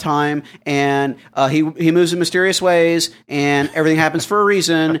good all the time, and he moves in mysterious ways, and everything happens for a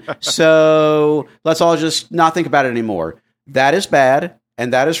reason, so let's all just not think about it anymore. That is bad,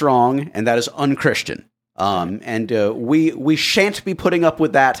 and that is wrong, and that is unchristian. We shan't be putting up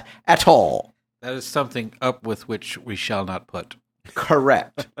with that at all. That is something up with which we shall not put.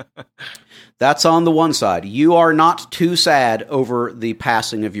 Correct. That's on the one side. You are not too sad over the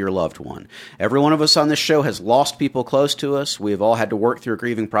passing of your loved one. Every one of us on this show has lost people close to us. We have all had to work through a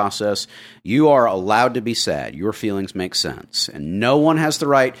grieving process. You are allowed to be sad. Your feelings make sense. And no one has the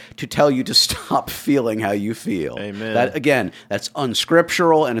right to tell you to stop feeling how you feel. Amen. That, again, that's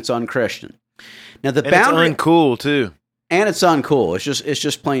unscriptural and it's unchristian. Now, the And boundary... it's uncool, too. And it's uncool. It's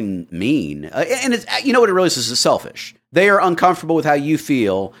just plain mean. And it's, you know what it really is selfish. They are uncomfortable with how you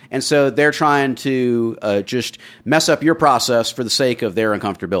feel, and so they're trying to just mess up your process for the sake of their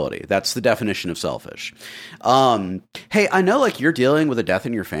uncomfortability. That's the definition of selfish. Hey, I know like you're dealing with a death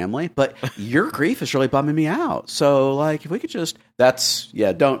in your family, but your grief is really bumming me out. So like if we could just,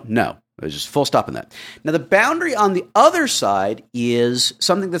 There's just full stop in that. Now, the boundary on the other side is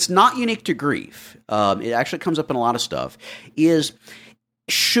something that's not unique to grief. It actually comes up in a lot of stuff, is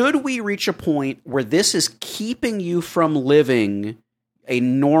should we reach a point where this is keeping you from living a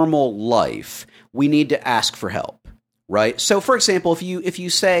normal life, we need to ask for help, right? So, for example, if you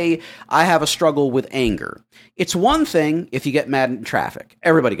say, I have a struggle with anger, it's one thing if you get mad in traffic.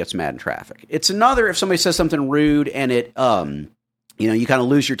 Everybody gets mad in traffic. It's another if somebody says something rude and it you kind of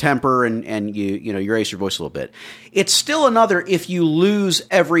lose your temper and you raise your voice a little bit. It's still another if you lose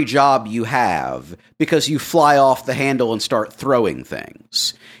every job you have because you fly off the handle and start throwing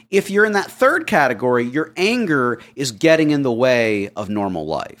things. If you're in that third category, your anger is getting in the way of normal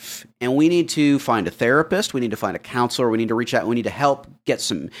life. And we need to find a therapist, we need to find a counselor, we need to reach out, we need to get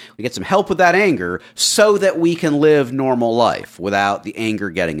some help with that anger so that we can live normal life without the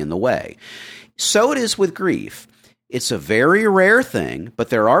anger getting in the way. So it is with grief. It's a very rare thing, but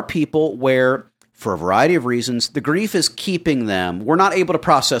there are people where, for a variety of reasons, the grief is keeping them. We're not able to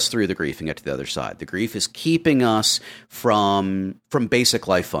process through the grief and get to the other side. The grief is keeping us from basic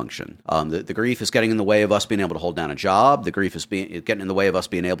life function. The grief is getting in the way of us being able to hold down a job. The grief is getting in the way of us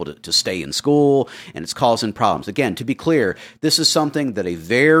being able to stay in school, and it's causing problems. Again, to be clear, this is something that a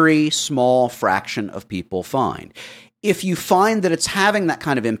very small fraction of people find. If you find that it's having that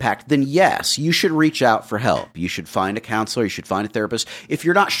kind of impact, then yes, you should reach out for help. You should find a counselor. You should find a therapist. If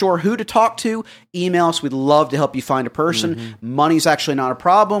you're not sure who to talk to, email us. We'd love to help you find a person. Mm-hmm. Money's actually not a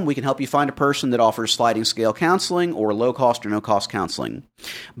problem. We can help you find a person that offers sliding scale counseling or low cost or no cost counseling.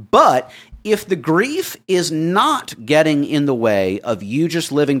 But if the grief is not getting in the way of you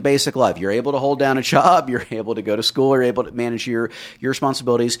just living basic life, you're able to hold down a job, you're able to go to school, you're able to manage your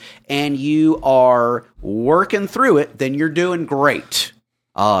responsibilities, and you are working through it, then you're doing great.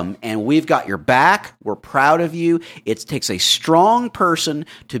 And we've got your back. We're proud of you. It takes a strong person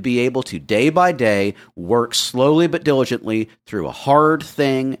to be able to day by day work slowly but diligently through a hard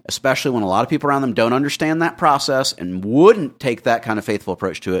thing, especially when a lot of people around them don't understand that process and wouldn't take that kind of faithful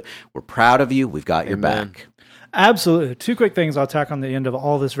approach to it. We're proud of you. We've got your back. Absolutely. Two quick things I'll tack on the end of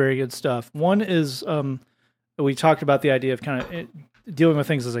all this very good stuff. One is we talked about the idea of kind of dealing with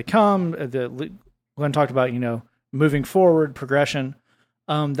things as they come. Glenn talked about, moving forward, progression.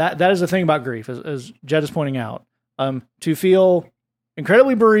 That is the thing about grief, as Jed is pointing out. To feel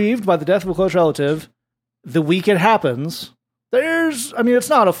incredibly bereaved by the death of a close relative the week it happens, it's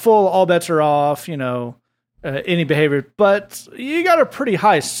not a full all bets are off, any behavior, but you got a pretty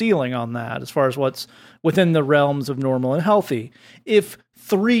high ceiling on that as far as what's within the realms of normal and healthy. If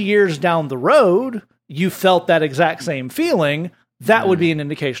 3 years down the road you felt that exact same feeling, that would be an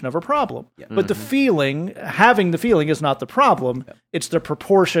indication of a problem. Yeah. But having the feeling is not the problem. Yeah. It's the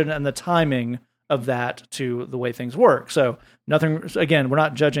proportion and the timing of that to the way things work. So again, we're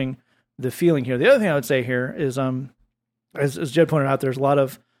not judging the feeling here. The other thing I would say here is, as Jed pointed out, there's a lot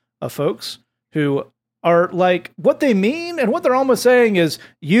of folks who are like, what they mean and what they're almost saying is,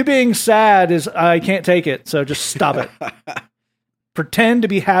 you being sad is, I can't take it, so just stop it. Pretend to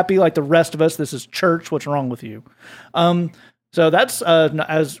be happy like the rest of us. This is church. What's wrong with you? So that's,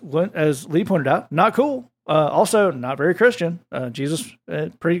 as Lee pointed out, not cool. Also, not very Christian. Jesus,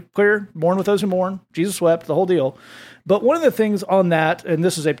 pretty clear, mourn with those who mourn. Jesus wept, the whole deal. But one of the things on that, and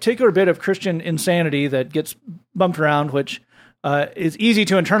this is a particular bit of Christian insanity that gets bumped around, which is easy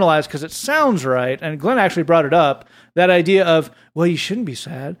to internalize because it sounds right, and Glenn actually brought it up, that idea of, well, you shouldn't be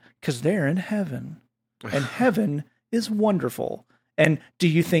sad because they're in heaven, and heaven is wonderful. And do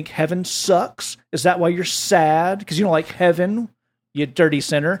you think heaven sucks? Is that why you're sad? Because you don't like heaven, you dirty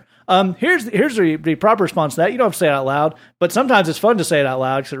sinner? Here's the proper response to that. You don't have to say it out loud, but sometimes it's fun to say it out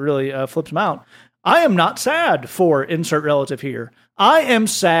loud because it really flips them out. I am not sad for insert relative here. I am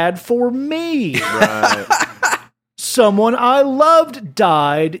sad for me. Right. Someone I loved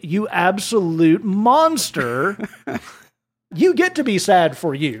died, you absolute monster. You get to be sad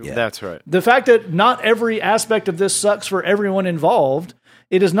for you. Yeah. That's right. The fact that not every aspect of this sucks for everyone involved,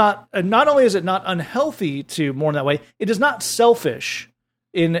 it is not only is it not unhealthy to mourn that way, it is not selfish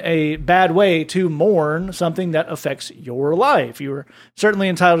in a bad way to mourn something that affects your life. You are certainly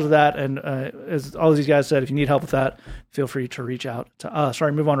entitled to that, and as all of these guys said, if you need help with that, feel free to reach out to us. All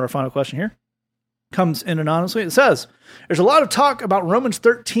right, move on to our final question here. Comes in anonymously. It says, there's a lot of talk about Romans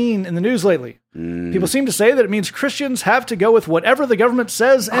 13 in the news lately. People seem to say that it means Christians have to go with whatever the government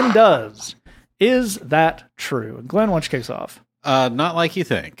says and does. Is that true? And Glenn, why don't you kick us off? Not like you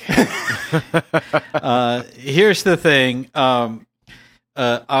think. Here's the thing. On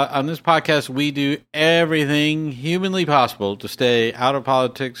this podcast, we do everything humanly possible to stay out of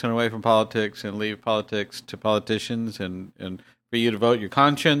politics and away from politics and leave politics to politicians and for you to vote your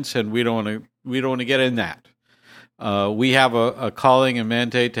conscience, and we don't want to get in that. We have a calling and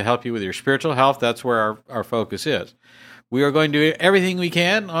mandate to help you with your spiritual health. That's where our focus is. We are going to do everything we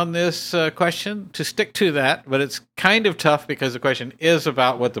can on this question to stick to that, but it's kind of tough because the question is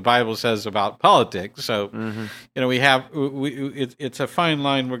about what the Bible says about politics. So, it's a fine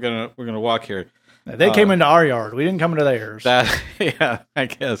line we're gonna walk here. They came into our yard. We didn't come into theirs. Yeah, I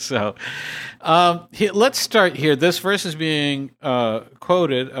guess so. Let's start here. This verse is being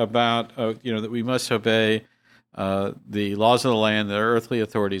quoted about that we must obey the laws of the land, the earthly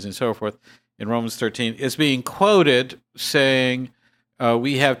authorities, and so forth. In Romans 13, it's being quoted saying,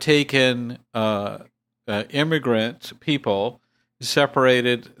 we have taken immigrant people,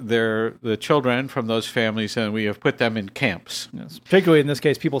 separated the children from those families, and we have put them in camps. Yes. Particularly in this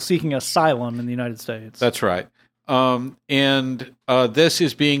case, people seeking asylum in the United States. That's right. And this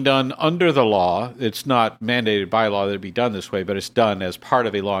is being done under the law. It's not mandated by law that it be done this way, but it's done as part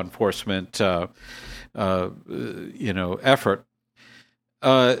of a law enforcement effort.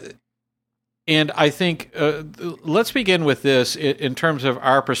 And I think let's begin with this in terms of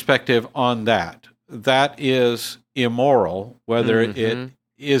our perspective on that. That is immoral, whether it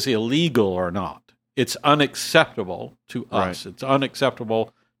is illegal or not. It's unacceptable to us. Right. It's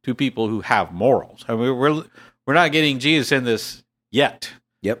unacceptable to people who have morals. I mean, we're not getting Jesus in this yet.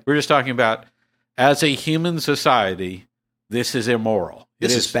 Yep. We're just talking about, as a human society, this is immoral.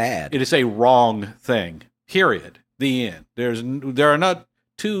 This is bad. It is a wrong thing, period. The end. There are not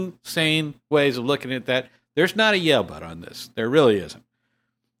two sane ways of looking at that. There's not a yeah but on this. There really isn't.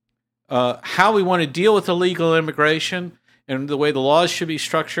 How we want to deal with illegal immigration and the way the laws should be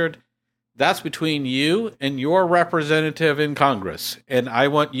structured, that's between you and your representative in Congress. And I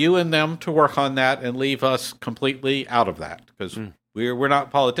want you and them to work on that and leave us completely out of that, because we're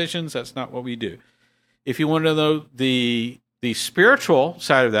not politicians. That's not what we do. If you want to know the spiritual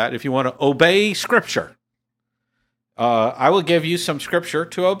side of that, if you want to obey Scripture, I will give you some Scripture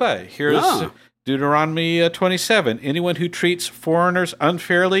to obey. Here's Deuteronomy 27. Anyone who treats foreigners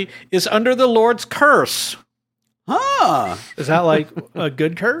unfairly is under the Lord's curse. Is that like a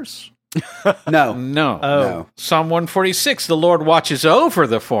good curse? No. No. Psalm 146, the Lord watches over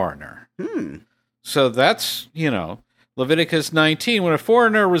the foreigner. So that's, Leviticus 19, when a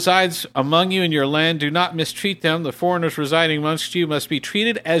foreigner resides among you in your land, do not mistreat them. The foreigners residing amongst you must be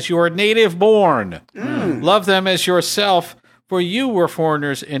treated as your native born. Love them as yourself, for you were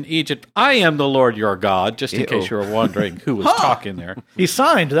foreigners in Egypt. I am the Lord your God, just in case you were wondering who was talking there. He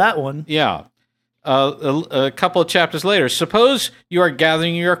signed that one. Yeah. A couple of chapters later, suppose you are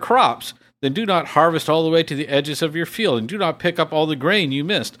gathering your crops, then do not harvest all the way to the edges of your field, and do not pick up all the grain you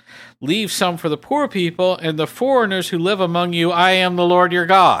missed. Leave some for the poor people and the foreigners who live among you. I am the Lord your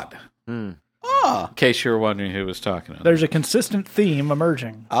God. In case you were wondering who was talking about. There's a consistent theme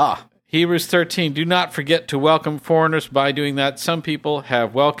emerging. Hebrews 13, do not forget to welcome foreigners. By doing that, some people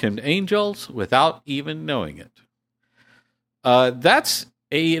have welcomed angels without even knowing it. That's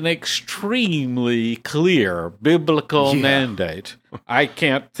an extremely clear biblical mandate. I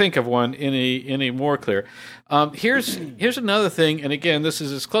can't think of one any more clear. Here's another thing, and again, this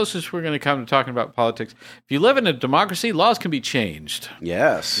is as close as we're going to come to talking about politics. If you live in a democracy, laws can be changed.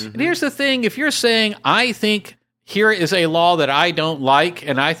 Yes. And here's the thing: if you're saying, I think here is a law that I don't like,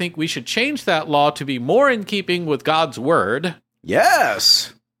 and I think we should change that law to be more in keeping with God's word.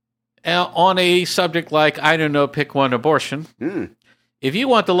 Yes. On a subject like, I don't know, pick one, abortion. If you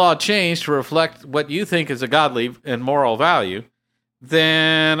want the law changed to reflect what you think is a godly and moral value,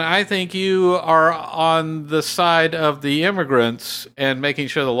 then I think you are on the side of the immigrants and making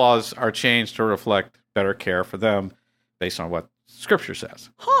sure the laws are changed to reflect better care for them based on what Scripture says.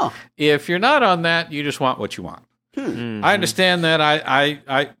 If you're not on that, you just want what you want. I understand that.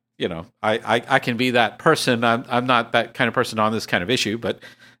 I can be that person. I'm not that kind of person on this kind of issue, but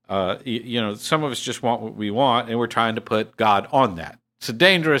some of us just want what we want, and we're trying to put God on that. It's a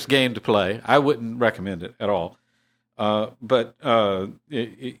dangerous game to play. I wouldn't recommend it at all. But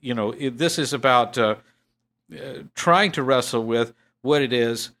this is about trying to wrestle with what it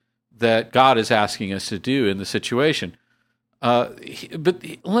is that God is asking us to do in the situation. But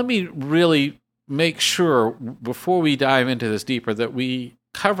let me really make sure, before we dive into this deeper, that we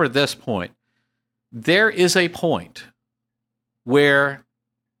cover this point. There is a point where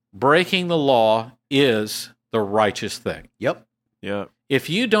breaking the law is the righteous thing. Yep. Yeah. If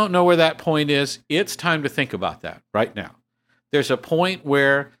you don't know where that point is, it's time to think about that right now. There's a point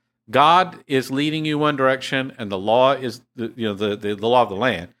where God is leading you one direction, and the law is the law of the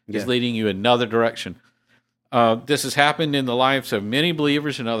land is leading you another direction. This has happened in the lives of many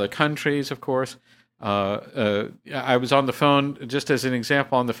believers in other countries, of course. I was on the phone, just as an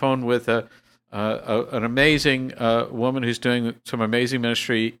example, on the phone with an amazing woman who's doing some amazing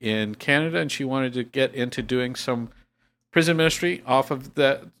ministry in Canada, and she wanted to get into doing some prison ministry off of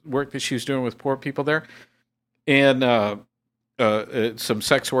the work that she was doing with poor people there, and some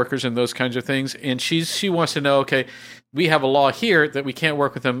sex workers and those kinds of things. And she wants to know, okay, we have a law here that we can't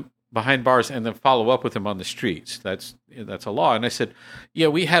work with them behind bars and then follow up with them on the streets. That's a law. And I said, yeah,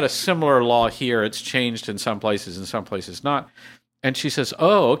 we had a similar law here. It's changed in some places not. And she says,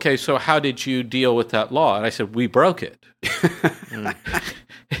 oh, okay, so how did you deal with that law? And I said, we broke it.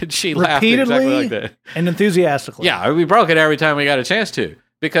 And she laughed exactly like that. And enthusiastically. Yeah, we broke it every time we got a chance to.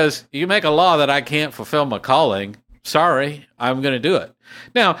 Because you make a law that I can't fulfill my calling, sorry, I'm going to do it.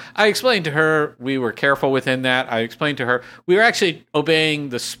 Now, I explained to her we were careful within that. I explained to her we were actually obeying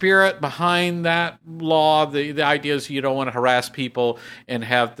the spirit behind that law. The idea is you don't want to harass people and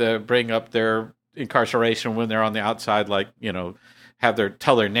have to bring up their incarceration when they're on the outside, like,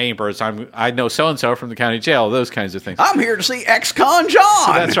 tell their neighbors, I know so-and-so from the county jail, those kinds of things. I'm here to see ex-con John.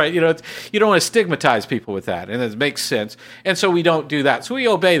 So that's right. You don't want to stigmatize people with that, and it makes sense. And so we don't do that. So we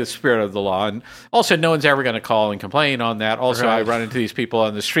obey the spirit of the law. And also, no one's ever going to call and complain on that. Also, right. I run into these people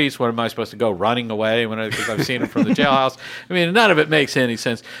on the streets. When am I supposed to go running away because I've seen them from the jailhouse? I mean, none of it makes any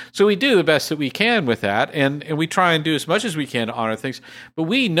sense. So we do the best that we can with that, and we try and do as much as we can to honor things. But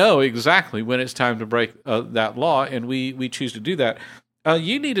we know exactly when it's time to break that law, and we choose to do that.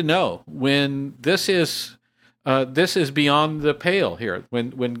 You need to know when this is beyond the pale here.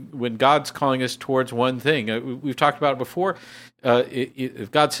 When God's calling us towards one thing, we've talked about it before.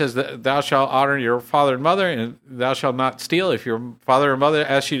 If God says that thou shalt honor your father and mother, and thou shalt not steal, if your father or mother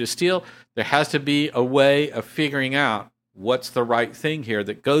asks you to steal, there has to be a way of figuring out what's the right thing here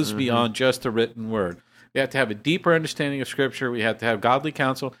that goes beyond just the written word. We have to have a deeper understanding of Scripture. We have to have godly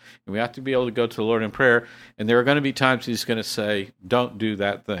counsel, and we have to be able to go to the Lord in prayer. And there are going to be times He's going to say, don't do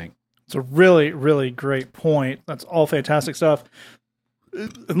that thing. It's a really, really great point. That's all fantastic stuff.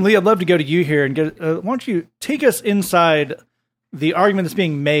 And Lee, I'd love to go to you here and why don't you take us inside the argument that's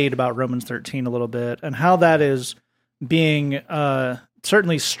being made about Romans 13 a little bit, and how that is being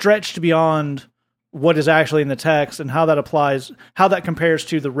certainly stretched beyond what is actually in the text, and how that applies, how that compares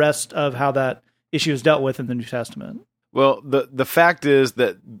to the rest of how that issue is dealt with in the New Testament. Well, the fact is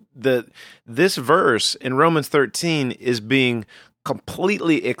that this verse in Romans 13 is being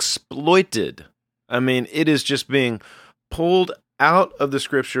completely exploited. I mean, it is just being pulled out of the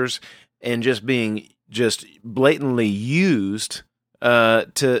Scriptures and just being blatantly used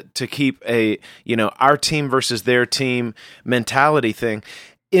to keep a our team versus their team mentality thing,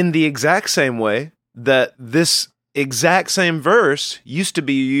 in the exact same way that this exact same verse used to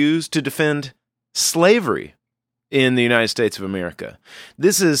be used to defend slavery in the United States of America.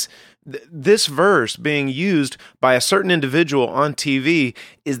 This verse being used by a certain individual on TV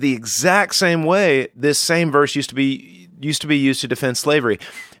is the exact same way this same verse used to be used to defend slavery.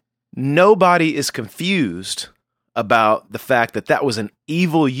 Nobody is confused about the fact that that was an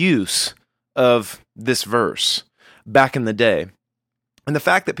evil use of this verse back in the day. And the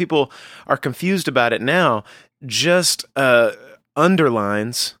fact that people are confused about it now just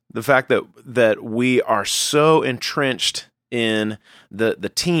underlines the fact that we are so entrenched in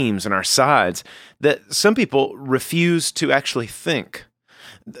the teams and our sides that some people refuse to actually think.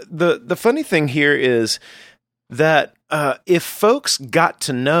 The funny thing here is that if folks got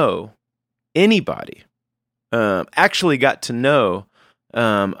to know anybody, actually got to know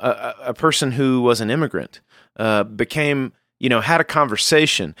a person who was an immigrant, became, had a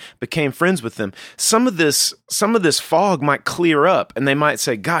conversation, became friends with them, some of this fog might clear up, and they might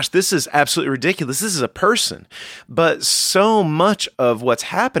say, gosh, this is absolutely ridiculous. This is a person. But so much of what's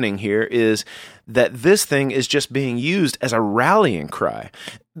happening here is that this thing is just being used as a rallying cry.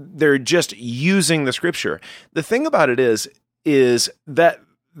 They're just using the scripture. The thing about it is that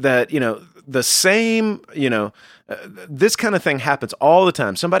the same, this kind of thing happens all the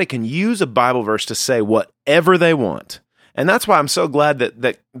time. Somebody can use a Bible verse to say whatever they want. And that's why I'm so glad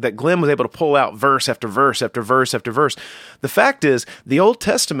that Glenn was able to pull out verse after verse after verse after verse. The fact is, the Old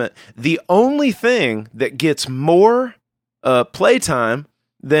Testament, the only thing that gets more playtime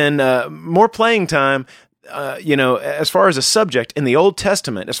than more playing time, as far as a subject in the Old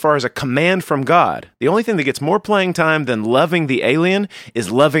Testament, as far as a command from God, the only thing that gets more playing time than loving the alien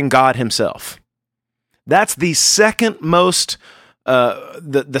is loving God himself. That's the second most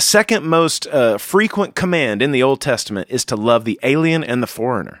the second most frequent command in the Old Testament is to love the alien and the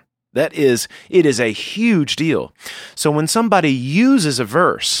foreigner. It is a huge deal. So when somebody uses a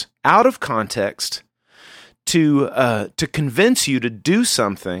verse out of context to convince you to do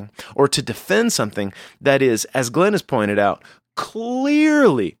something or to defend something that is, as Glenn has pointed out,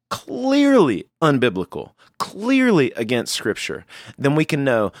 clearly unbiblical, clearly against Scripture, then we can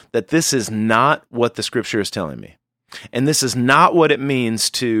know that this is not what the Scripture is telling me. And this is not what it means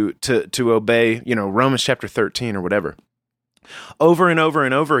to obey, Romans chapter 13 or whatever. Over and over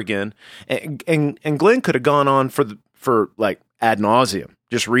and over again. And Glenn could have gone on for like ad nauseum,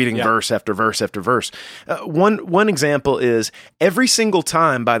 just reading verse after verse after verse. One example is every single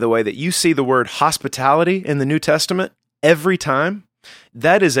time, by the way, that you see the word hospitality in the New Testament, every time,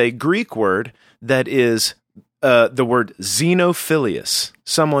 that is a Greek word that is the word xenophilius,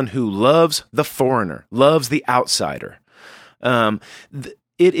 someone who loves the foreigner, loves the outsider.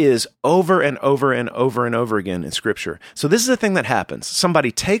 It is over and over and over and over again in Scripture. So this is the thing that happens.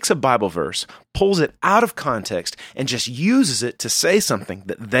 Somebody takes a Bible verse, pulls it out of context, and just uses it to say something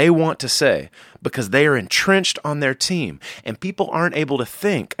that they want to say because they are entrenched on their team. And people aren't able to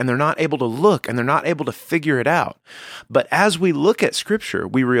think, and they're not able to look, and they're not able to figure it out. But as we look at Scripture,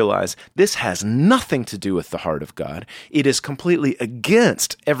 we realize this has nothing to do with the heart of God. It is completely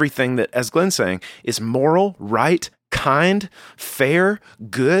against everything that, as Glenn's saying, is moral, right, kind, fair,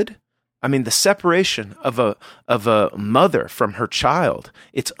 good. I mean, the separation of a mother from her child.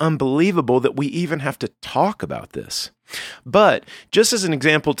 It's unbelievable that we even have to talk about this. But just as an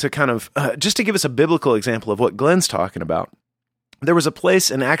example to kind of, just to give us a biblical example of what Glenn's talking about, there was a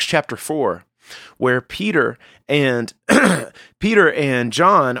place in Acts chapter 4 where Peter and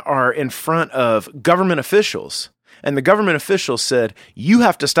John are in front of government officials. And the government officials said, "You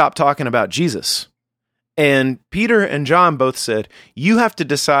have to stop talking about Jesus." And Peter and John both said, "You have to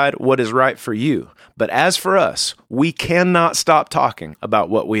decide what is right for you. But as for us, we cannot stop talking about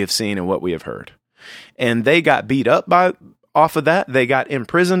what we have seen and what we have heard." And they got beat up off of that. They got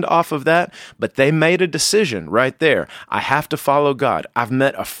imprisoned off of that. But they made a decision right there. I have to follow God. I've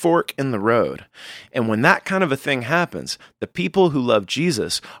met a fork in the road. And when that kind of a thing happens, the people who love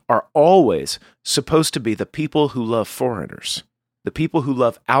Jesus are always supposed to be the people who love foreigners. The people who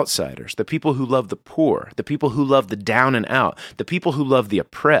love outsiders, the people who love the poor, the people who love the down and out, the people who love the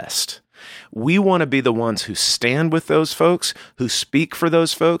oppressed. We want to be the ones who stand with those folks, who speak for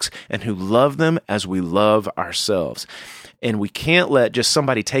those folks, and who love them as we love ourselves. And we can't let just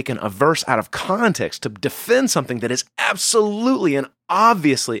somebody taking a verse out of context to defend something that is absolutely and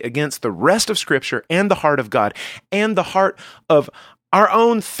obviously against the rest of Scripture and the heart of God and the heart of our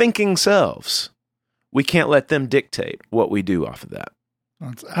own thinking selves. We can't let them dictate what we do off of that.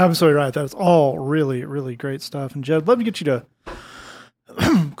 That's absolutely right. That's all really, really great stuff. And Jed, let me get you to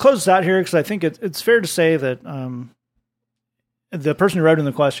close this out here because I think it's fair to say that the person who wrote in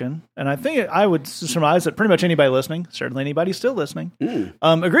the question, and I think I would surmise that pretty much anybody listening, certainly anybody still listening,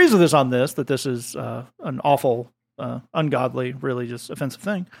 agrees with us on this, that this is an awful, ungodly, really just offensive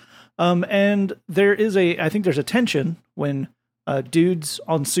thing. And I think there's a tension when dudes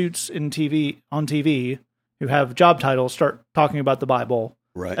on suits on TV who have job titles start talking about the Bible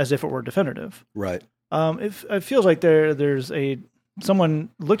right. as if it were definitive. Right. it feels like there's someone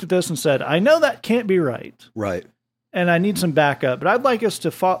looked at this and said, I know that can't be right. Right. And I need some backup, but I'd like us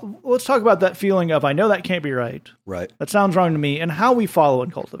to let's talk about that feeling of, I know that can't be right. Right. That sounds wrong to me, and how we follow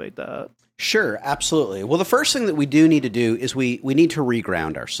and cultivate that. Sure, absolutely. Well, the first thing that we do need to do is we need to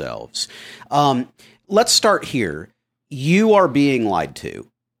reground ourselves. Let's start here. You are being lied to.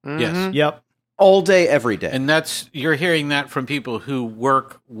 Yes. Yep. All day, every day. And you're hearing that from people who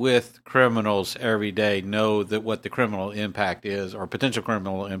work with criminals every day, know that what the criminal impact is or potential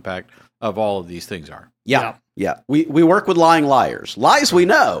criminal impact of all of these things are. Yeah. We work with lying liars. Lies we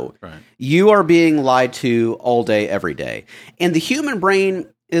know. Right. You are being lied to all day, every day. And the human brain,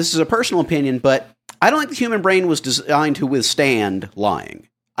 this is a personal opinion, but I don't think the human brain was designed to withstand lying.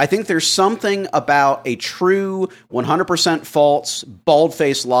 I think there's something about a true, 100% false,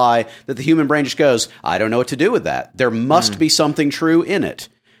 bald-faced lie that the human brain just goes, I don't know what to do with that. There must be something true in it.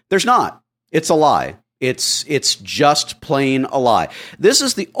 There's not. It's a lie. It's just plain a lie. This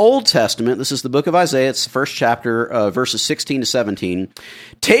is the Old Testament. This is the book of Isaiah. It's the first chapter, verses 16 to 17.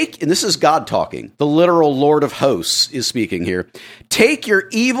 And this is God talking. The literal Lord of hosts is speaking here. Take your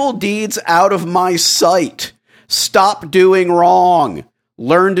evil deeds out of my sight. Stop doing wrong.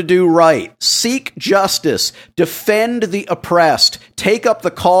 Learn to do right. Seek justice. Defend the oppressed. Take up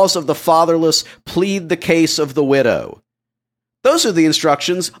the cause of the fatherless. Plead the case of the widow. Those are the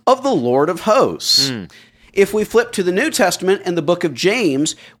instructions of the Lord of hosts. If we flip to the New Testament and the book of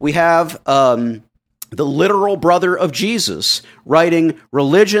James, we have the literal brother of Jesus writing,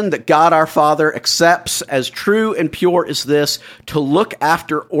 religion that God our Father accepts as true and pure is this, to look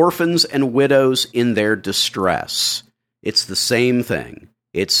after orphans and widows in their distress. It's the same thing.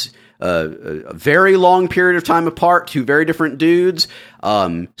 It's a very long period of time apart, two very different dudes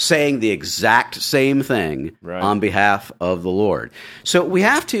saying the exact same thing on behalf of the Lord. So we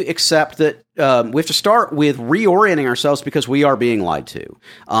have to accept that we have to start with reorienting ourselves because we are being lied to.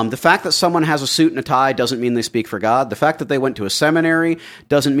 The fact that someone has a suit and a tie doesn't mean they speak for God. The fact that they went to a seminary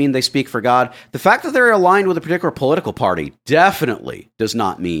doesn't mean they speak for God. The fact that they're aligned with a particular political party definitely does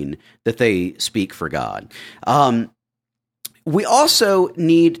not mean that they speak for God. We also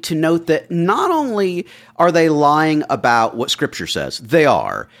need to note that not only are they lying about what Scripture says,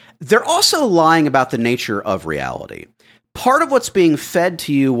 they're also lying about the nature of reality. Part of what's being fed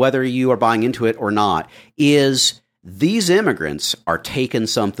to you, whether you are buying into it or not, is these immigrants are taking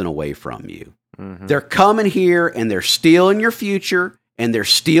something away from you. They're coming here and they're stealing your future, and they're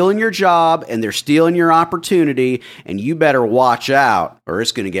stealing your job, and they're stealing your opportunity, and you better watch out or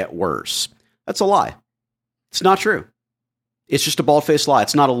it's going to get worse. That's a lie. It's not true. It's just a bald-faced lie.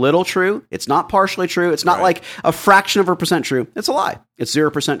 It's not a little true. It's not partially true. It's not like a fraction of a percent true. It's a lie. It's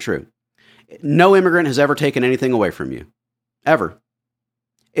 0% true. No immigrant has ever taken anything away from you. Ever.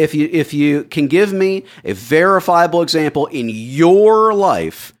 If you can give me a verifiable example in your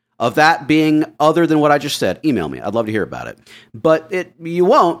life of that being other than what I just said, email me. I'd love to hear about it. But you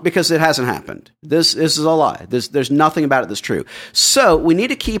won't because it hasn't happened. This is a lie. There's nothing about it that's true. So we need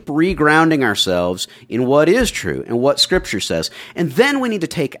to keep regrounding ourselves in what is true and what Scripture says. And then we need to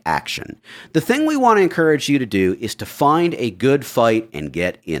take action. The thing we want to encourage you to do is to find a good fight and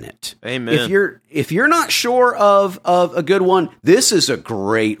get in it. Amen. If you're not sure of a good one, this is a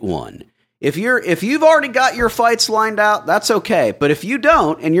great one. If you've already got your fights lined out, that's okay. But if you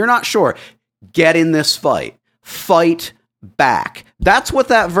don't and you're not sure, get in this fight. Fight back. That's what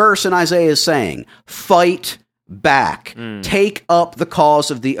that verse in Isaiah is saying. Fight back. Take up the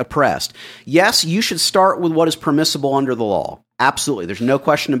cause of the oppressed. Yes, you should start with what is permissible under the law. Absolutely. There's no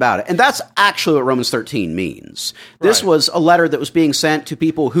question about it. And that's actually what Romans 13 means. This was a letter that was being sent to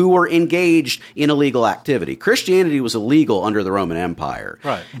people who were engaged in illegal activity. Christianity was illegal under the Roman Empire.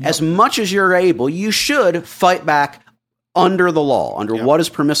 Right. As much as you're able, you should fight back under the law, under what is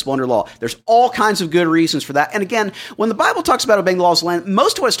permissible under law. There's all kinds of good reasons for that. And again, when the Bible talks about obeying the laws of the land,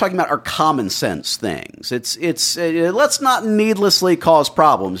 most of what it's talking about are common sense things. It's let's not needlessly cause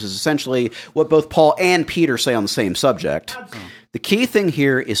problems is essentially what both Paul and Peter say on the same subject. The key thing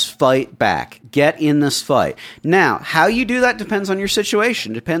here is fight back. Get in this fight. Now, how you do that depends on your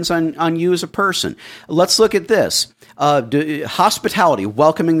situation, depends on you as a person. Let's look at this. Hospitality,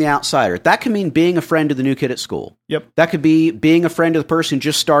 welcoming the outsider. That can mean being a friend to the new kid at school. Yep. That could be being a friend to the person who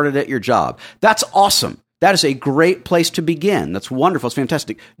just started at your job. That's awesome. That is a great place to begin. That's wonderful. It's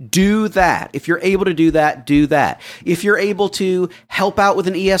fantastic. Do that. If you're able to do that, do that. If you're able to help out with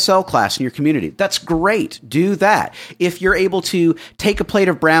an ESL class in your community, that's great. Do that. If you're able to take a plate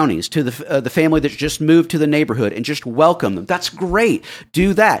of brownies to the family that's just moved to the neighborhood and just welcome them, that's great.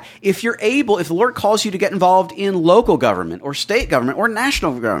 Do that. If you're able, if the Lord calls you to get involved in local government or state government or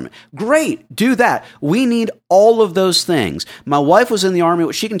national government, great. Do that. We need all of those things. My wife was in the Army.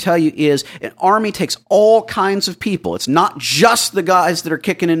 What she can tell you is an Army takes all kinds of people. It's not just the guys that are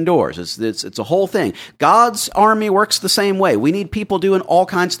kicking indoors. It's a whole thing. God's Army works the same way. We need people doing all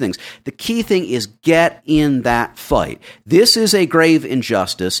kinds of things. The key thing is get in that fight. This is a grave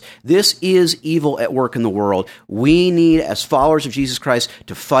injustice. This is evil at work in the world. We need, as followers of Jesus Christ,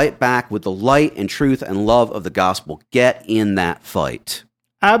 to fight back with the light and truth and love of the gospel. Get in that fight.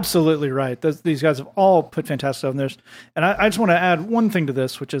 Absolutely right. These guys have all put fantastic stuff in this. And I just want to add one thing to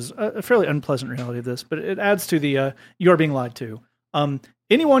this, which is a fairly unpleasant reality of this, but it adds to the you are being lied to.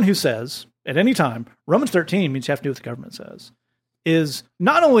 Anyone who says at any time Romans 13 means you have to do what the government says is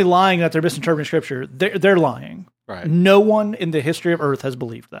not only lying that they're misinterpreting Scripture, they're lying. Right. No one in the history of earth has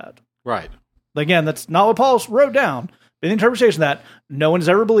believed that. Right. Again, that's not what Paul wrote down. In the interpretation of that, no one has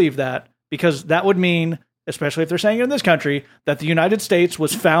ever believed that, because that would mean, especially if they're saying it in this country, that the United States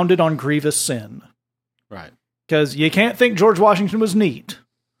was founded on grievous sin. Right. Because you can't think George Washington was neat,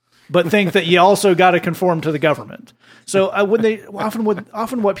 but think that you also got to conform to the government. So when they often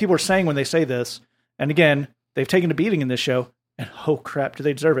what people are saying when they say this, and again, they've taken a beating in this show, and oh crap, do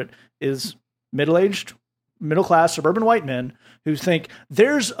they deserve it, is middle-aged, middle-class, suburban white men who think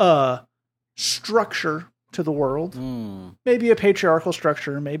there's a structure to the world, maybe a patriarchal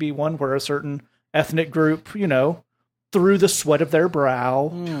structure, maybe one where a certain ethnic group, through the sweat of their brow,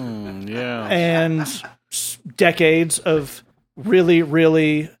 and decades of really,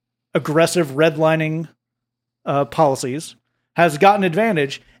 really aggressive redlining policies, has gotten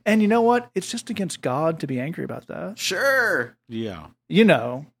advantage. And you know what? It's just against God to be angry about that. Sure. Yeah.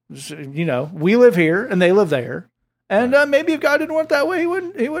 We live here and they live there. And maybe if God didn't want it that way, he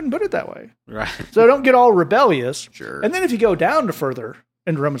wouldn't put it that way. Right. So don't get all rebellious. Sure. And then if you go down to further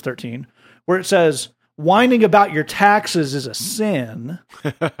in Romans 13, where it says, whining about your taxes is a sin,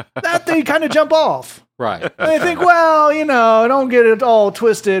 that they kind of jump off. Right. And they think, well, don't get it all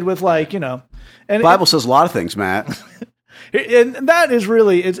twisted with And the Bible says a lot of things, Matt. And that is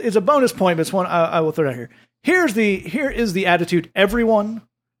really, it's a bonus point, but it's one I will throw out here. Here is the attitude everyone,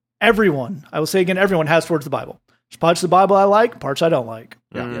 I will say again, everyone has towards the Bible. There's parts of the Bible I like, parts I don't like.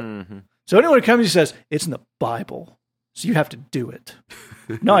 Yeah. Mm-hmm. So anyone who comes and says, it's in the Bible, so you have to do it.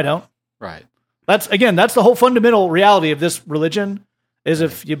 No, I don't. Right. That's the whole fundamental reality of this religion, is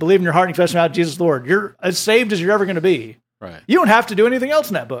if you believe in your heart and confess out Jesus Lord, you're as saved as you're ever going to be. Right. You don't have to do anything else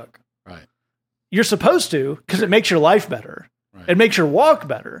in that book. Right. You're supposed to, because it makes your life better. Right. It makes your walk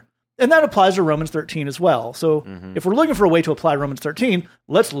better. And that applies to Romans 13 as well. So if we're looking for a way to apply Romans 13,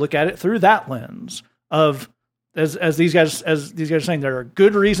 let's look at it through that lens of, as these guys are saying, there are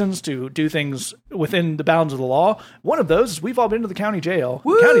good reasons to do things within the bounds of the law. One of those is we've all been to the county jail.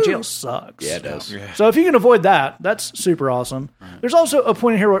 Woo! The county jail sucks. Yeah, it does. Yeah. So if you can avoid that, that's super awesome. Right. There's also a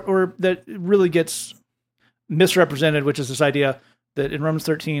point in here where that really gets misrepresented, which is this idea that in Romans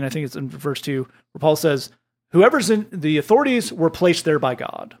 13, I think it's in verse 2, where Paul says, whoever's in the authorities were placed there by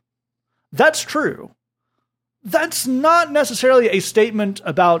God. That's true. That's not necessarily a statement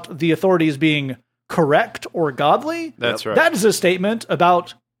about the authorities being correct or godly. That's right. That is a statement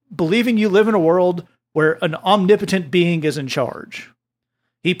about believing you live in a world where an omnipotent being is in charge.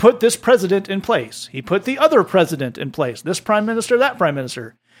 He put this president in place. He put the other president in place. This prime minister, that prime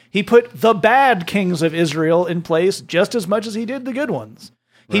minister. He put the bad kings of Israel in place just as much as he did the good ones.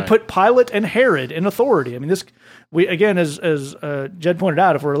 He Right. put Pilate and Herod in authority. I mean, as Jed pointed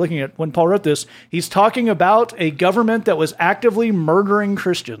out, if we're looking at when Paul wrote this, he's talking about a government that was actively murdering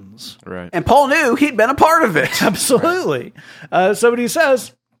Christians. Right. And Paul knew he'd been a part of it. Absolutely. Somebody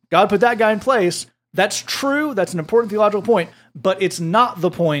says, God put that guy in place. That's true. That's an important theological point, but it's not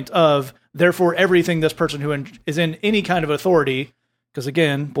the point of, therefore, everything this person who is in any kind of authority, because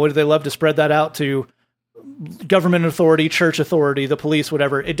again, boy, do they love to spread that out to government authority, church authority, the police,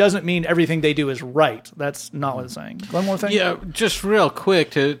 whatever. It doesn't mean everything they do is right. That's not what it's saying. One more thing? Yeah, just real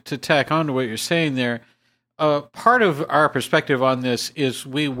quick to tack on to what you're saying there. Part of our perspective on this is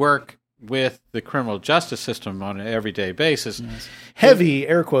we work with the criminal justice system on an everyday basis. Yes. Heavy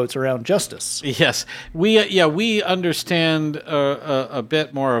air quotes around justice. Yes, we understand a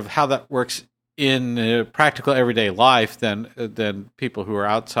bit more of how that works in practical everyday life than people who are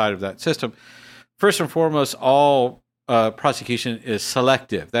outside of that system. First and foremost, all prosecution is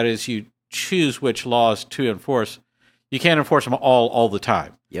selective. That is, you choose which laws to enforce, you can't enforce them all the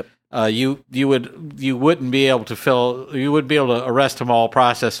time. Yep. You wouldn't be able to arrest them all,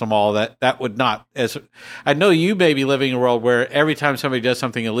 process them all. That would not. As I know, you may be living in a world where every time somebody does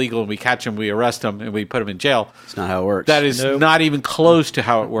something illegal and we catch them, we arrest them and we put them in jail. It's not how it works. That is not even close to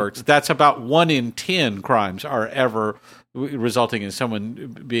how it works. That's about 1 in 10 crimes are ever resulting in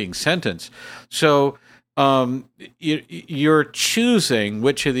someone being sentenced. So. You're choosing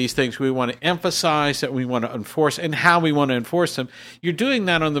which of these things we want to emphasize, that we want to enforce, and how we want to enforce them. You're doing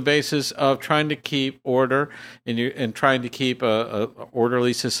that on the basis of trying to keep order and trying to keep a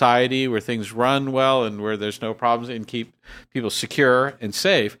orderly society where things run well and where there's no problems, and keep people secure and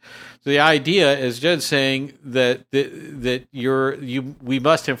safe. So the idea is Jed's saying that we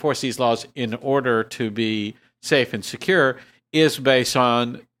must enforce these laws in order to be safe and secure is based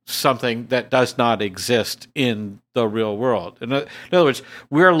on something that does not exist in the real world. In other words,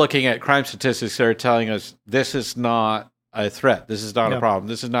 we're looking at crime statistics that are telling us this is not a threat. This is not a problem.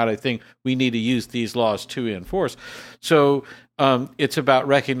 This is not a thing we need to use these laws to enforce. So it's about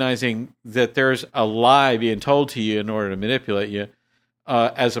recognizing that there's a lie being told to you in order to manipulate you,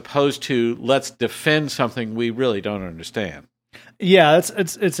 as opposed to let's defend something we really don't understand. Yeah,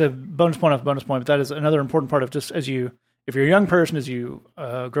 it's a bonus point off bonus point, but that is another important part of just if you're a young person, as you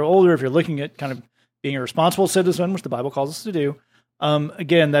grow older, if you're looking at kind of being a responsible citizen, which the Bible calls us to do,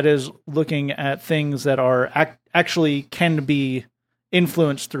 again, that is looking at things that are actually can be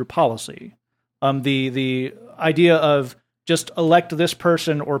influenced through policy. The idea of just elect this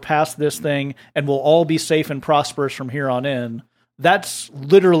person or pass this thing and we'll all be safe and prosperous from here on in, that's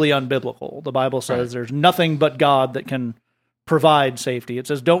literally unbiblical. The Bible says there's nothing but God that can provide safety. It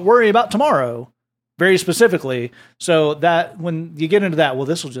says, don't worry about tomorrow. Very specifically, so that when you get into that, well,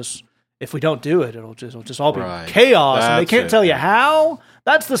 this will just, if we don't do it, it'll just all be chaos, and they can't tell you how.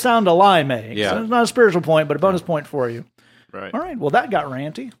 That's the sound a lie makes. Yeah. So it's not a spiritual point, but a bonus point for you. Right. All right, well, that got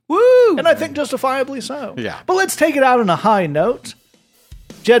ranty. Woo! And I think justifiably so. Yeah. But let's take it out on a high note.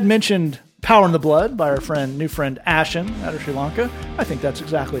 Jed mentioned Power in the Blood by our new friend Ashen out of Sri Lanka. I think that's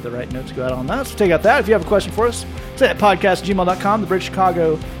exactly the right note to go out on that. So take out that. If you have a question for us, say at podcast@gmail.com,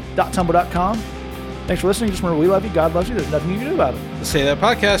 thebridgechicago.tumblr.com. Thanks for listening. Just remember, we love you. God loves you. There's nothing you can do about it. The Say That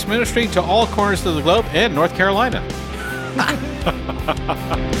Podcast ministry to all corners of the globe and North Carolina.